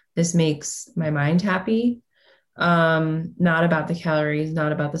happy. This makes my mind happy. Not about the calories,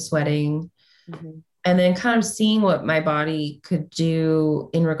 not about the sweating. Mm-hmm. And then kind of seeing what my body could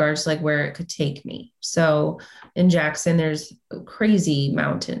do in regards to like where it could take me. So in Jackson, there's crazy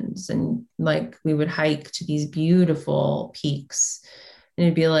mountains, and like we would hike to these beautiful peaks, and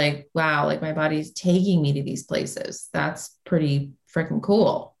it'd be like, wow, like my body's taking me to these places. That's pretty freaking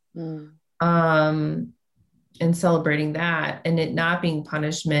cool. Mm. Um, and celebrating that, and it not being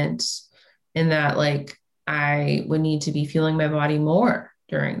punishment, in that like I would need to be fueling my body more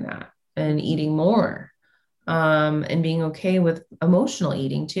during that and eating more, and being okay with emotional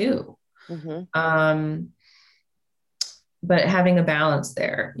eating too. Mm-hmm. Um, but having a balance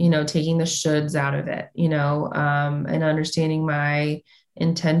there, taking the shoulds out of it, and understanding my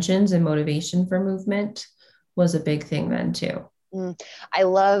intentions and motivation for movement was a big thing then too. Mm. I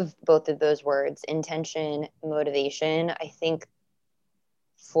love both of those words, intention, motivation. I think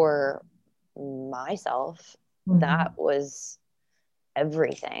for myself, that Mm-hmm. was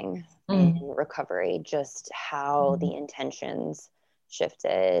everything in Mm-hmm. recovery, just how the intentions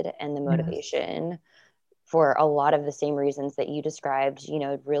shifted and the Yes. motivation. for a lot of the same reasons that you described,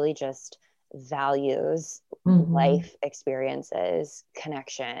 really just values Mm-hmm. life experiences,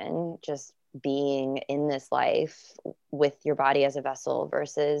 connection, just being in this life with your body as a vessel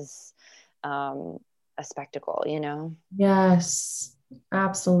versus um, a spectacle. Yes,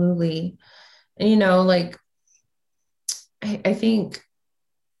 absolutely. And, like, I think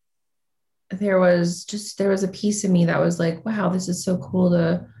there was a piece of me that was like, wow, this is so cool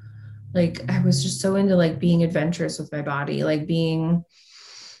to, like, I was just so into like being adventurous with my body, like being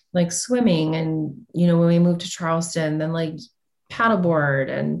like swimming. And, when we moved to Charleston, then like paddleboard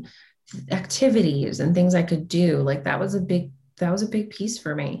and activities and things I could do. Like that was a big piece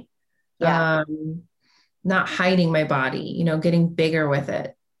for me. Yeah. Not hiding my body, getting bigger with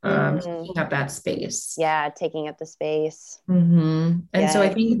it, Mm, taking up that space. yeah. Taking up the space. And so I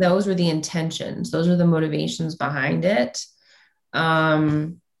Yes. think those were the intentions, those are the motivations behind it.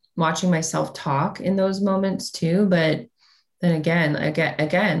 Um, Watching myself talk in those moments too, but then again,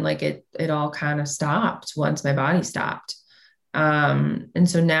 like it all kind of stopped once my body stopped. And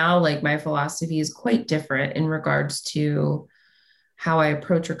so now, like, my philosophy is quite different in regards to how I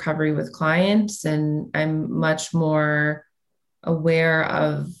approach recovery with clients, and I'm much more aware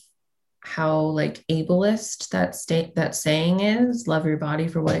of how like ableist that saying is, love your body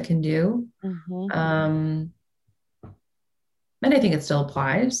for what it can do. Mm-hmm. um and I think it still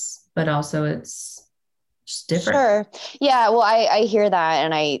applies, but also it's just different. Sure. Yeah. Well, I hear that,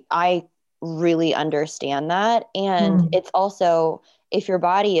 and I really understand that. And Hmm. it's also, if your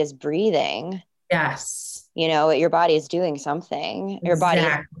body is breathing, Yes, your body is doing something, your body is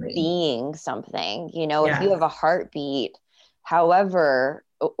exactly. being something. If you Yes, have a heartbeat, however,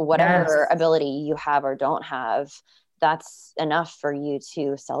 whatever yes, ability you have or don't have, that's enough for you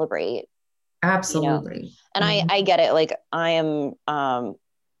to celebrate. absolutely. And I Mhm. I get it. Like, I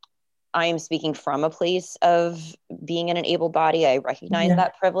am speaking from a place of being in an able body. I recognize Yeah.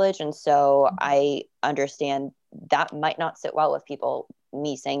 that privilege. And so I understand that might not sit well with people,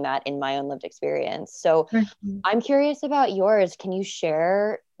 me saying that in my own lived experience. So I'm curious about yours. Can you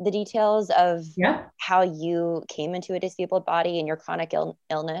share the details of Yeah. how you came into a disabled body and your chronic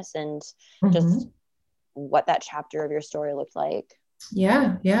illness, and just Hmm. what that chapter of your story looked like?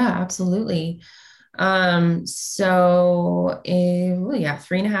 Yeah, yeah, absolutely. Well, yeah,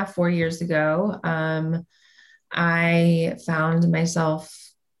 3.5, 4 years ago, I found myself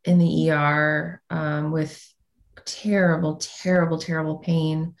in the ER, with terrible, terrible, terrible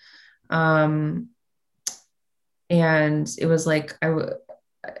pain. Um, and it was like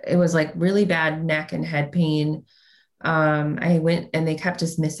really bad neck and head pain. I went and they kept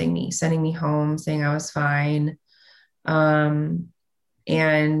dismissing me, sending me home, saying I was fine. Um,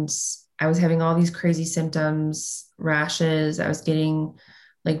 and I was having all these crazy symptoms, rashes. I was getting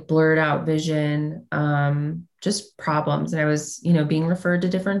like blurred out vision, just problems. And I was, being referred to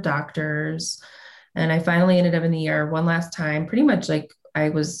different doctors. And I finally ended up in the ER one last time, pretty much like I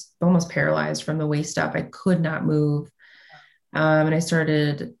was almost paralyzed from the waist up. I could not move. And I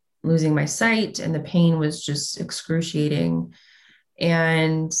started losing my sight, and the pain was just excruciating.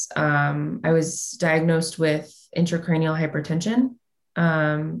 And I was diagnosed with intracranial hypertension,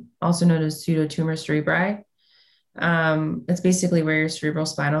 also known as pseudotumor cerebri. It's basically where your cerebral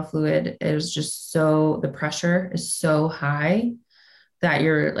spinal fluid is just the pressure is so high that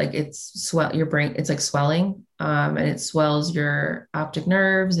you're like, your brain, it's like swelling, and it swells your optic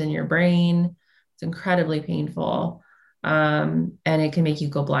nerves and your brain. It's incredibly painful. And it can make you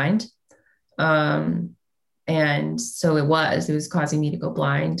go blind. Um, and so it was causing me to go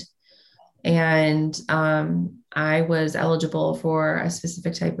blind. And I was eligible for a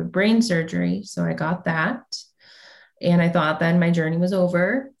specific type of brain surgery. So I got that. And I thought then my journey was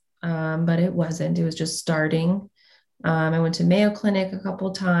over, but it wasn't. It was just starting. I went to Mayo Clinic a couple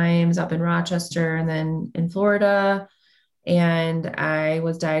of times up in Rochester and then in Florida. And I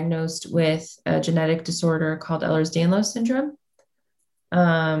was diagnosed with a genetic disorder called Ehlers-Danlos syndrome.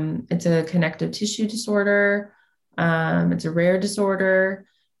 It's a connective tissue disorder. It's a rare disorder,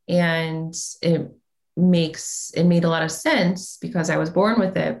 and it made a lot of sense because I was born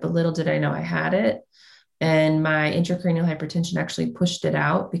with it, but little did I know I had it. And my intracranial hypertension actually pushed it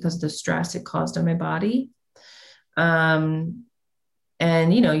out because of the stress it caused on my body. Um,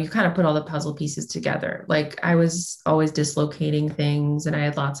 and you kind of put all the puzzle pieces together. Like, I was always dislocating things, and I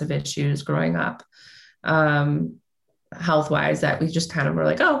had lots of issues growing up. Um, Health wise, that we just kind of were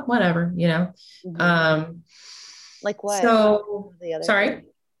like, oh, whatever. Mm-hmm. Um, Like what? so The other things? sorry.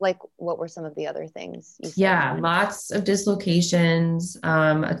 Like, what were some of the other things you said? Yeah, lots of dislocations,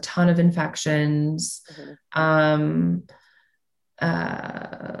 a ton of infections, Mm-hmm. um,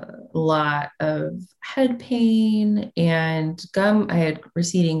 a lot of head pain and gum. I had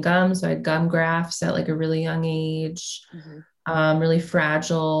receding gums, so I had gum grafts at like a really young age. Mhm. Really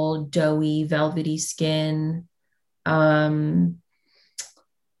fragile, doughy, velvety skin. Um,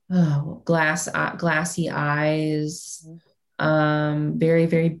 glassy eyes. Mhm. Very,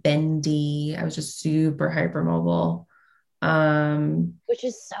 very bendy. I was just super hypermobile. Which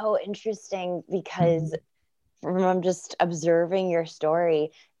is so interesting because Mhm. from just observing your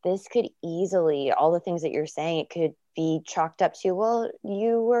story, this could easily, all the things that you're saying, it could be chalked up to, well,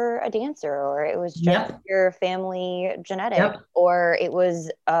 you were a dancer, or it was just Yep. your family genetic, Yep. or it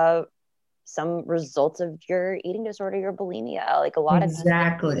was some results of your eating disorder, your bulimia. Like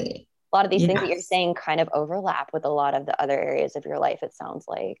Exactly. a lot of these things that you're Yes. saying kind of overlap with a lot of the other areas of your life, it sounds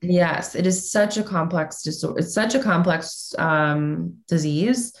like. Yes, it is such a complex disorder. It's such a complex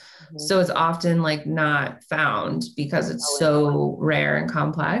disease. Mhm. So it's often like not found because it's Oh, so rare and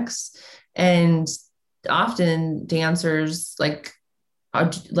complex. And often dancers like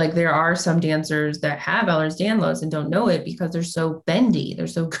there are some dancers that have Ehlers-Danlos and don't know it because they're so bendy. They're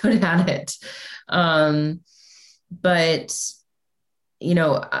so good at it. Um, but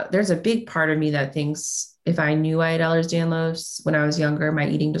there's a big part of me that thinks if I knew I had Ehlers-Danlos when I was younger, my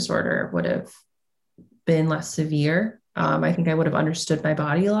eating disorder would have been less severe. I think I would have understood my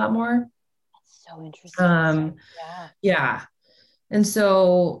body a lot more. that's so interesting. Um, Yeah. yeah. And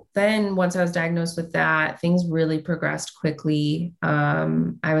so then once I was diagnosed with that, things really progressed quickly.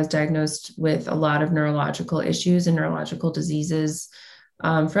 I was diagnosed with a lot of neurological issues and neurological diseases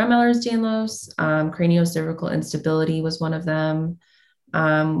from Ehlers-Danlos. Craniocervical instability was one of them,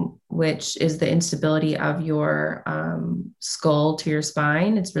 which is the instability of your skull to your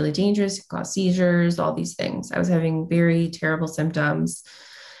spine. It's really dangerous. It can cause seizures, all these things. I was having very terrible symptoms.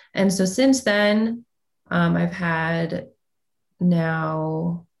 And so since then, I've had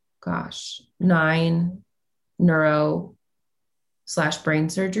now, gosh, 9 neuro slash brain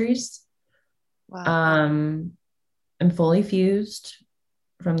surgeries. Wow. Um, I'm fully fused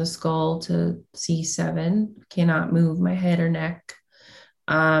from the skull to C7, cannot move my head or neck.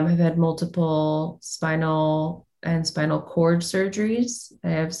 I've had multiple spinal and spinal cord surgeries. I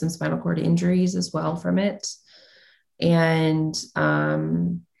have some spinal cord injuries as well from it. And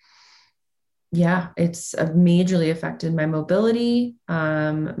yeah, it's majorly affected my mobility,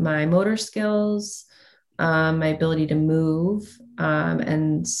 my motor skills, my ability to move,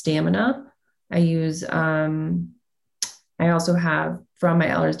 and stamina. I use, I also have from my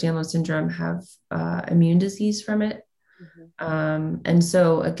Ehlers-Danlos syndrome, have immune disease from it. Mhm. And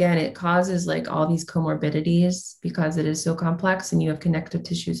so again, it causes like all these comorbidities because it is so complex and you have connective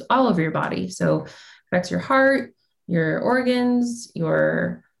tissues all over your body. So it affects your heart, your organs,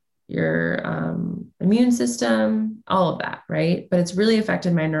 your immune system, all of that, right? But it's really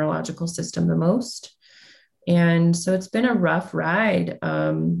affected my neurological system the most. And so it's been a rough ride.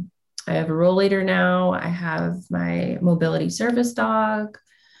 I have a rollator now. I have my mobility service dog.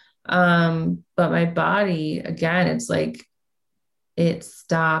 But my body, again, it's like it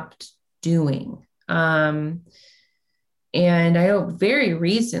stopped doing. And I hope very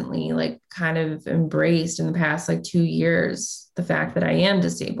recently, like kind of embraced in the past like 2 years, the fact that I am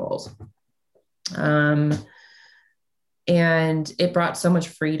disabled. Um, and it brought so much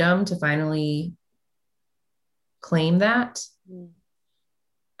freedom to finally claim that,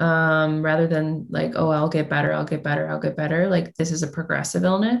 Mm. rather than like, oh, I'll get better, I'll get better, I'll get better. Like this is a progressive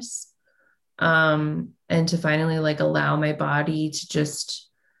illness. And to finally like allow my body to just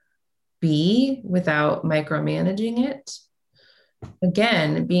be without micromanaging it.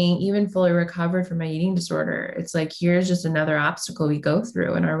 Again, being even fully recovered from my eating disorder, it's like here's just another obstacle we go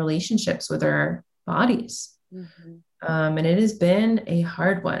through in our relationships with our bodies. Mhm. And it has been a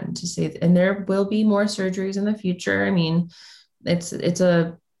hard one to say, and there will be more surgeries in the future. I mean, it's it's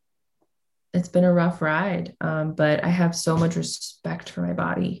a it's been a rough ride, but I have so much respect for my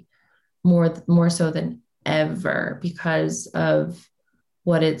body, more so than ever because of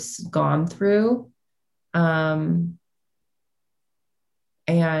what it's gone through. Um,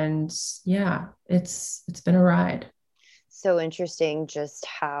 and yeah, it's been a ride. So interesting just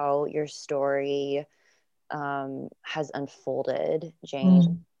how your story has unfolded,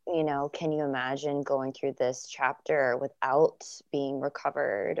 Jane. Mm. Can you imagine going through this chapter without being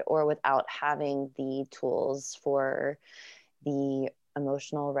recovered or without having the tools for the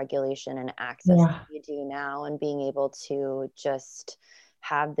emotional regulation and access that Yeah. you do now, and being able to just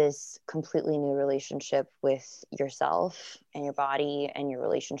have this completely new relationship with yourself and your body and your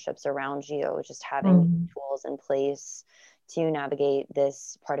relationships around you, just having Mm. tools in place to navigate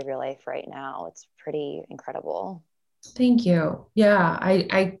this part of your life right now? It's pretty incredible. Thank you. Yeah,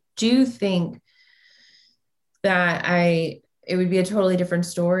 I do think that it would be a totally different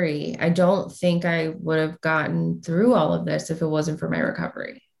story. I don't think I would have gotten through all of this if it wasn't for my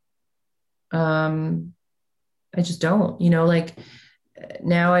recovery. Um, I just don't, like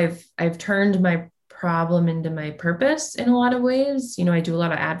now I've turned my problem into my purpose in a lot of ways. I do a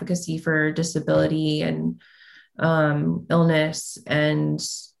lot of advocacy for disability and illness. And,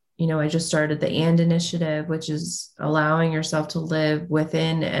 I just started the AND initiative, which is allowing yourself to live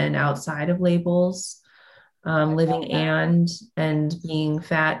within and outside of labels, I love living that. and being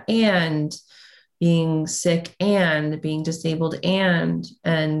fat and being sick and being disabled and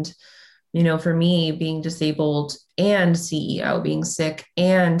for me, being disabled and CEO, being sick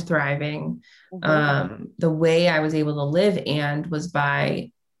and thriving, Hmm. the way I was able to live and was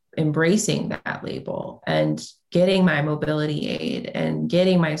by embracing that label and getting my mobility aid and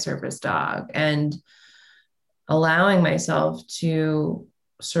getting my service dog and allowing myself to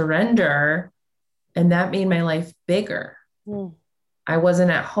surrender. And that made my life bigger. Mm. I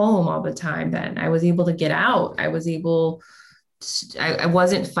wasn't at home all the time then. I was able to get out. I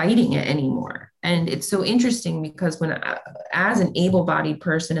wasn't fighting it anymore. And it's so interesting because as an able bodied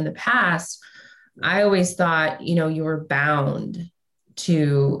person in the past, I always thought, you were bound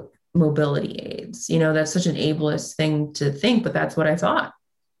to mobility aids. That's such an ableist thing to think, but that's what I thought.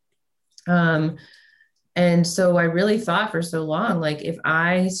 Um, and so I really thought for so long, like if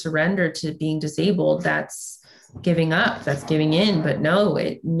I surrender to being disabled, that's giving up, that's giving in. But no,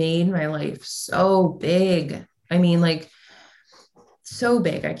 it made my life so big. I mean, like so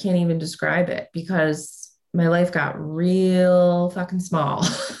big. I can't even describe it because my life got real fucking small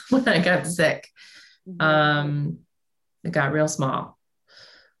when I got sick. Mhm. Um, it got real small.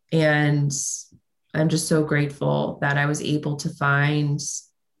 And I'm just so grateful that I was able to find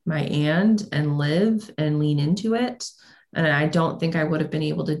my and live and lean into it. And I don't think I would have been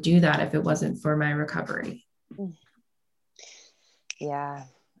able to do that if it wasn't for my recovery. Yeah,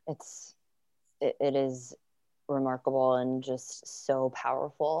 it is remarkable and just so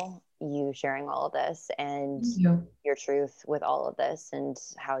powerful, you sharing all of this and Thank you. your truth with all of this and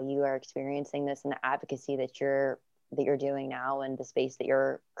how you are experiencing this and the advocacy that you're doing now and the space that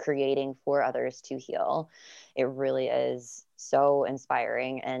you're creating for others to heal. It really is so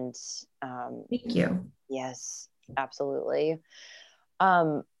inspiring. And Thank you. yes, absolutely.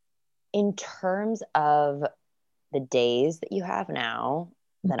 Um, in terms of the days that you have now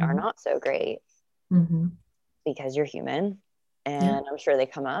that are Mm-hmm. not so great, Mm-hmm. because you're human Yeah. and I'm sure they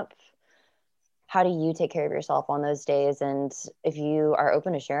come up. How do you take care of yourself on those days? And if you are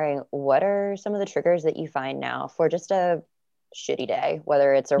open to sharing, what are some of the triggers that you find now for just a shitty day,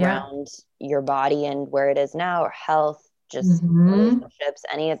 whether it's Yeah. around your body and where it is now, or health, just Mm-hmm. relationships,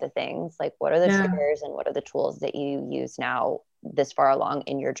 any of the things? Like, what are the Yeah. triggers and what are the tools that you use now this far along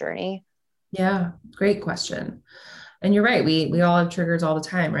in your journey? Yeah. Great question. And you're right. We all have triggers all the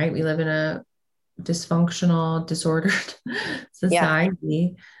time, right? We live in a dysfunctional, disordered Yeah.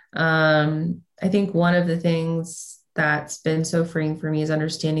 society. I think one of the things that's been so freeing for me is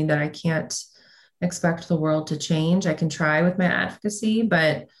understanding that I can't expect the world to change. I can try with my advocacy,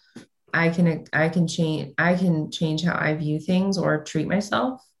 but I can change how I view things or treat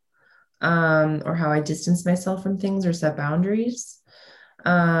myself, or how I distance myself from things or set boundaries.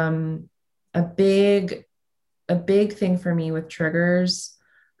 Um, a big a big thing for me with triggers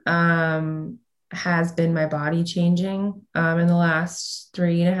um, has been my body changing in the last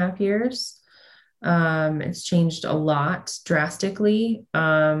 3.5 years. It's changed a lot drastically.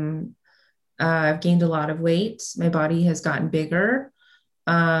 I've gained a lot of weight. My body has gotten bigger.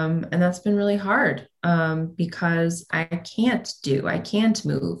 And that's been really hard because I can't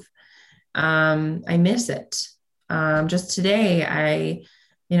move. I miss it. Just today,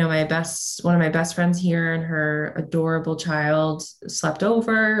 one of my best friends here and her adorable child slept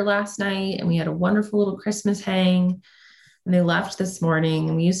over last night, and we had a wonderful little Christmas hang. And they left this morning,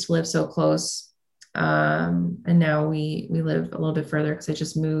 and we used to live so close, and now we live a little bit further because I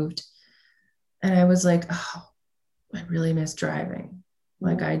just moved. And I was like, oh, I really miss driving.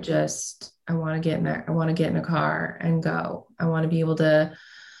 Like I want to get in a car and go. I want to be able to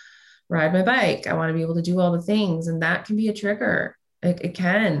ride my bike. I want to be able to do all the things. And that can be a trigger. It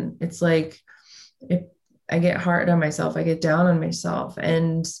can. It's like if I get hard on myself, I get down on myself.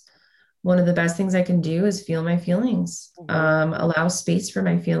 And one of the best things I can do is feel my feelings, Mm-hmm. allow space for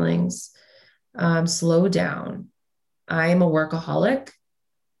my feelings, slow down. I'm a workaholic.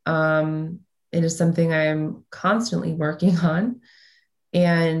 Um, it is something I'm constantly working on.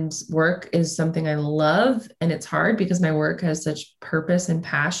 And work is something I love. And it's hard because my work has such purpose and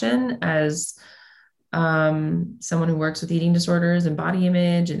passion as someone who works with eating disorders and body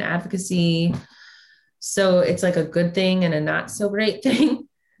image and advocacy. So it's like a good thing and a not so great thing.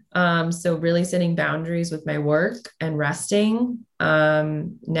 So really setting boundaries with my work and resting,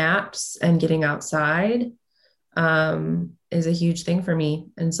 naps and getting outside, is a huge thing for me,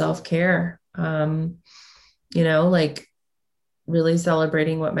 and self-care. Like really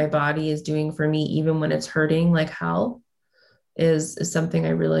celebrating what my body is doing for me, even when it's hurting like hell, is something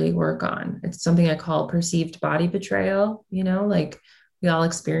I really work on. It's something I call perceived body betrayal. Like we all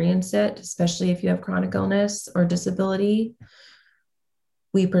experience it, especially if you have chronic illness or disability.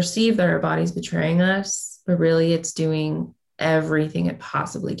 We perceive that our body's betraying us, but really it's doing everything it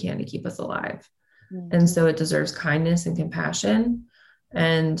possibly can to keep us alive. Mm-hmm. And so it deserves kindness and compassion.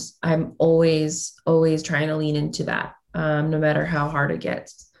 And I'm always, always trying to lean into that, no matter how hard it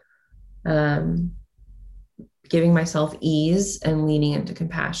gets. Giving myself ease and leaning into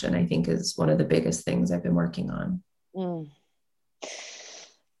compassion, I think, is one of the biggest things I've been working on. Mm.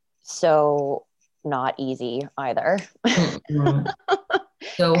 So not easy either.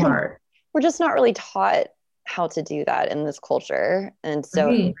 So hard. We're just not really taught how to do that in this culture. And so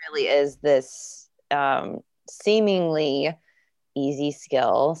It really is this seemingly easy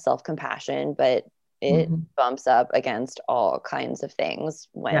skill, self-compassion, but it bumps up against all kinds of things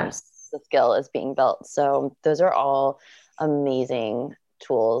when the skill is being built. So those are all amazing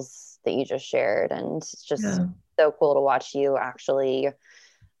tools that you just shared. And it's just so cool to watch you actually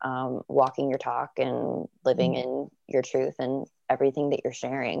walking your talk and living in your truth and everything that you're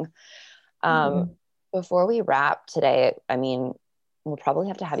sharing. Before we wrap today, I mean, we'll probably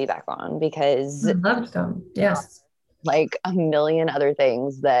have to have you back on because I'd love to come. Yes. Like a million other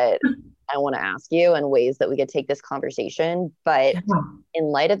things that I want to ask you and ways that we could take this conversation. But in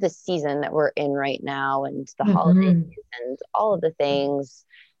light of the season that we're in right now and the holidays and all of the things,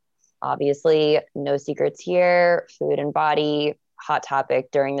 obviously no secrets here, food and body, hot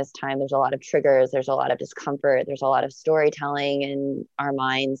topic during this time. There's a lot of triggers. There's a lot of discomfort. There's a lot of storytelling in our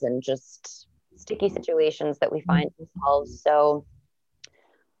minds and just sticky situations that we find ourselves. So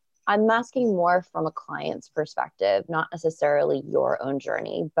I'm asking more from a client's perspective, not necessarily your own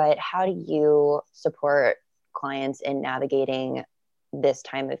journey, but how do you support clients in navigating this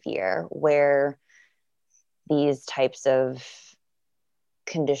time of year where these types of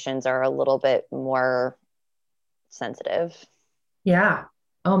conditions are a little bit more sensitive? Yeah.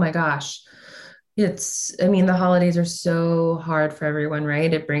 Oh my gosh. The holidays are so hard for everyone,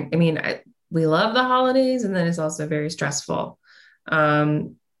 right? We love the holidays, and then it's also very stressful.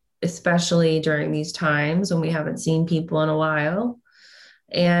 Especially during these times when we haven't seen people in a while.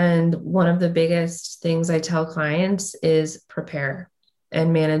 And one of the biggest things I tell clients is prepare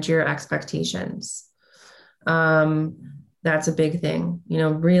and manage your expectations. That's a big thing,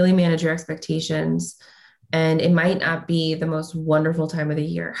 really manage your expectations. And it might not be the most wonderful time of the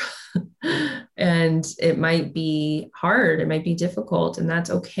year. And it might be hard, it might be difficult, and that's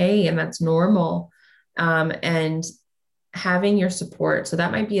okay. And that's normal. And having your support. So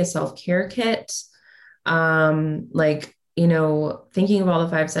that might be a self-care kit. Thinking of all the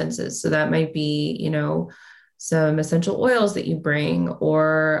five senses. So that might be, some essential oils that you bring,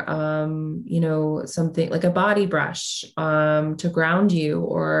 or, something like a body brush, to ground you,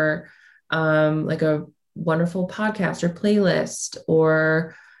 or, like a wonderful podcast or playlist,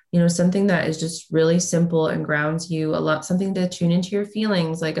 or, something that is just really simple and grounds you a lot, something to tune into your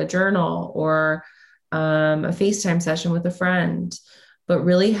feelings, like a journal, or a FaceTime session with a friend, but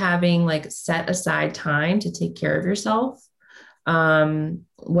really having like set aside time to take care of yourself,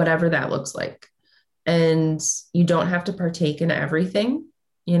 whatever that looks like. And you don't have to partake in everything,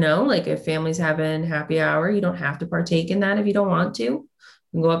 like if family's having happy hour, you don't have to partake in that if you don't want to. You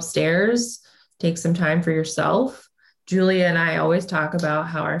can go upstairs, take some time for yourself. Julia and I always talk about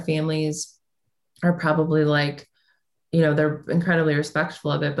how our families are probably like, they're incredibly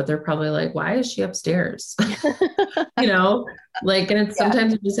respectful of it, but they're probably like, why is she upstairs? And it's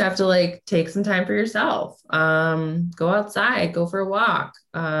sometimes you just have to like take some time for yourself, go outside, go for a walk,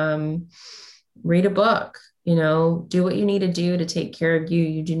 read a book, do what you need to do to take care of you.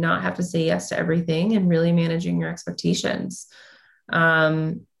 You do not have to say yes to everything, and really managing your expectations.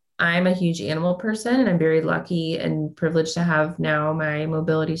 I'm a huge animal person, and I'm very lucky and privileged to have now my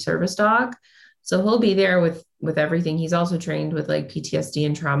mobility service dog. So he'll be there with everything. He's also trained with like PTSD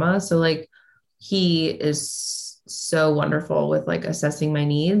and trauma. So like he is so wonderful with like assessing my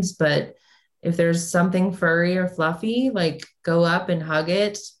needs. But if there's something furry or fluffy, like go up and hug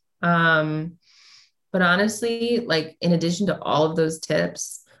it. But honestly, like in addition to all of those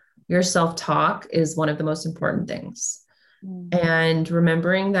tips, your self-talk is one of the most important things. and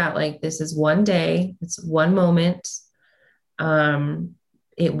remembering that like this is one day, it's one moment.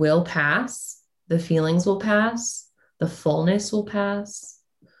 It will pass, the feelings will pass, the fullness will pass,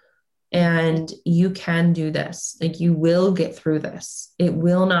 and you can do this. Like you will get through this. It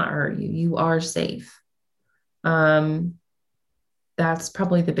will not hurt you. You are safe. That's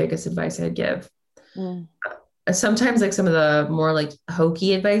probably the biggest advice I'd give. Mm. Sometimes like some of the more like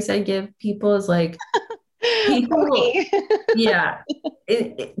hokey advice I give people is like people, yeah,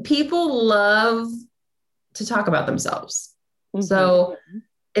 people love to talk about themselves. Mm-hmm. So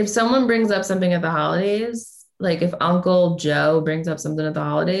if someone brings up something at the holidays, like if Uncle Joe brings up something at the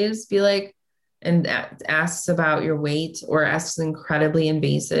holidays, be like, and asks about your weight or asks an incredibly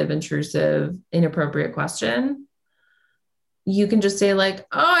invasive, intrusive, inappropriate question, you can just say like,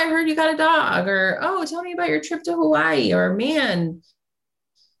 oh, I heard you got a dog, or, oh, tell me about your trip to Hawaii, or man,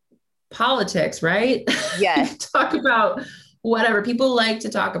 politics, right? Yes. Talk about whatever. People like to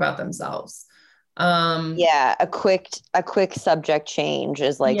talk about themselves. Yeah, a quick subject change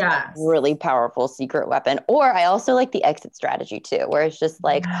is like yes. a really powerful secret weapon. Or I also like the exit strategy too, where it's just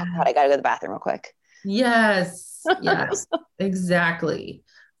like, oh God, I gotta go to the bathroom real quick. Yes, yes, exactly.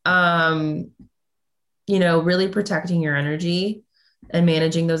 Really protecting your energy and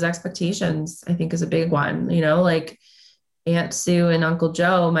managing those expectations, I think is a big one. Like Aunt Sue and Uncle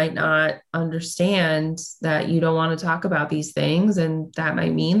Joe might not understand that you don't want to talk about these things, and that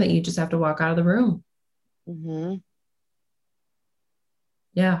might mean that you just have to walk out of the room. Mm-hmm.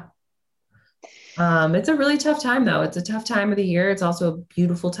 Yeah. It's a really tough time though. It's a tough time of the year. It's also a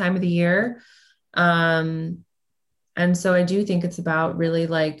beautiful time of the year. And so I do think it's about really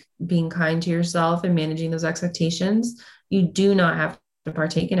like being kind to yourself and managing those expectations. You do not have to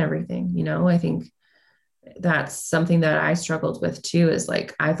partake in everything. I think that's something that I struggled with too, is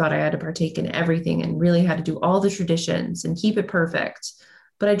like, I thought I had to partake in everything and really had to do all the traditions and keep it perfect.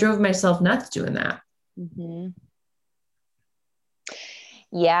 But I drove myself nuts doing that. Mm-hmm.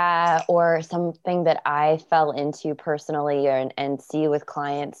 Yeah, or something that I fell into personally and see with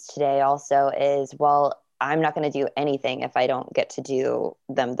clients today also is, well, I'm not going to do anything if I don't get to do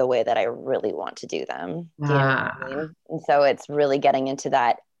them the way that I really want to do them. Do you know what I mean? And so it's really getting into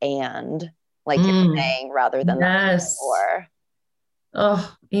that and like you're saying, rather than yes. the or.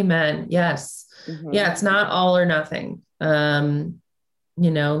 Oh, amen. Yes. Mm-hmm. Yeah, it's not all or nothing. Like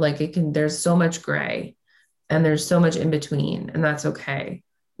there's so much gray and there's so much in between, and that's okay.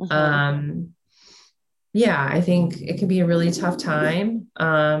 Mm-hmm. Yeah, I think it can be a really tough time.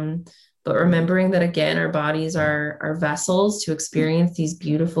 But remembering that again, our bodies are vessels to experience these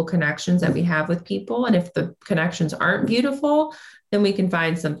beautiful connections that we have with people. And if the connections aren't beautiful, then we can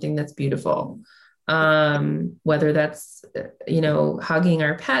find something that's beautiful. Whether that's, hugging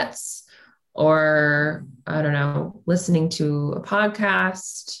our pets, or I don't know, listening to a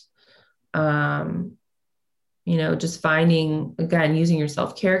podcast, just finding, again, using your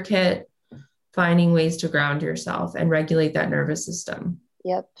self-care kit, finding ways to ground yourself and regulate that nervous system.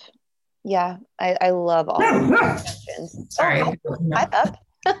 Yep. Yeah. I love all of the questions. Sorry. Hi, Pup.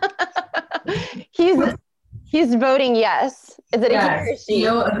 He's voting yes. Is it yes, a he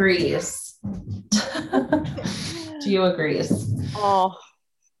or she? Gio agrees. Gio agrees. Oh,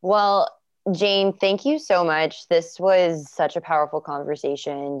 well, Jane, thank you so much. This was such a powerful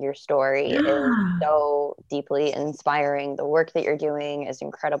conversation. Your story is so deeply inspiring. The work that you're doing is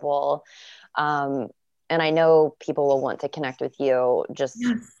incredible. And I know people will want to connect with you just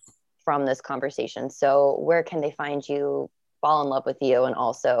from this conversation. So where can they find you, fall in love with you, and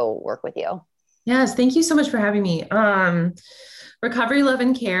also work with you? Yes, thank you so much for having me. Recovery Love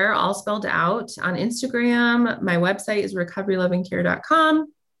and Care, all spelled out, on Instagram. My website is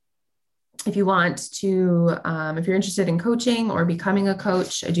recoveryloveandcare.com. If you want to, if you're interested in coaching or becoming a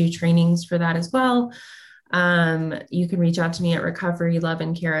coach, I do trainings for that as well. You can reach out to me at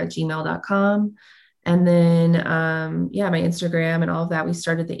recoveryloveandcare@gmail.com. And then, my Instagram and all of that. We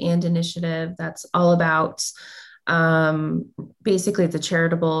started the AND initiative. That's all about, basically it's a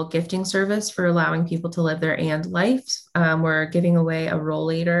charitable gifting service for allowing people to live their AND life. We're giving away a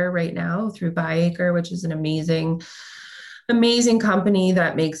rollator right now through BiAcre, which is an amazing company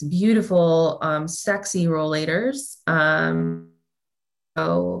that makes beautiful, sexy rollators.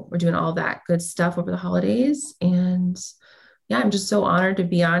 So we're doing all that good stuff over the holidays. And yeah, I'm just so honored to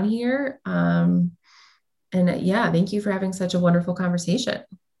be on here. Thank you for having such a wonderful conversation.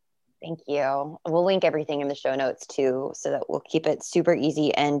 Thank you. We'll link everything in the show notes too, so that we'll keep it super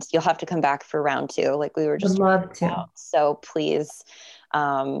easy, and you'll have to come back for round 2, like we were just talking about. So please,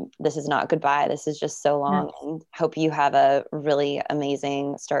 this is not goodbye. This is just so long. And hope you have a really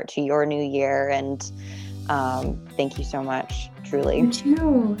amazing start to your new year, and Thank you so much, truly. You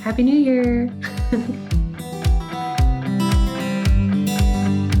too. Happy New Year.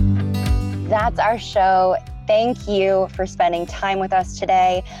 That's our show. Thank you for spending time with us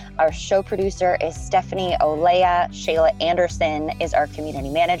today. Our show producer is Stephanie Olea. Shayla Anderson is our community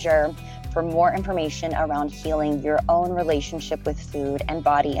manager. For more information around healing your own relationship with food and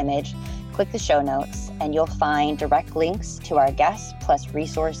body image, click the show notes and you'll find direct links to our guests, plus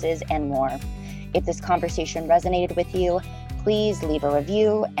resources and more. If this conversation resonated with you, please leave a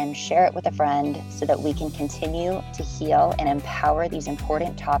review and share it with a friend so that we can continue to heal and empower these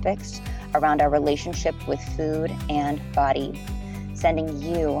important topics around our relationship with food and body. Sending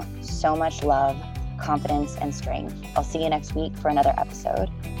you so much love, confidence, and strength. I'll see you next week for another episode.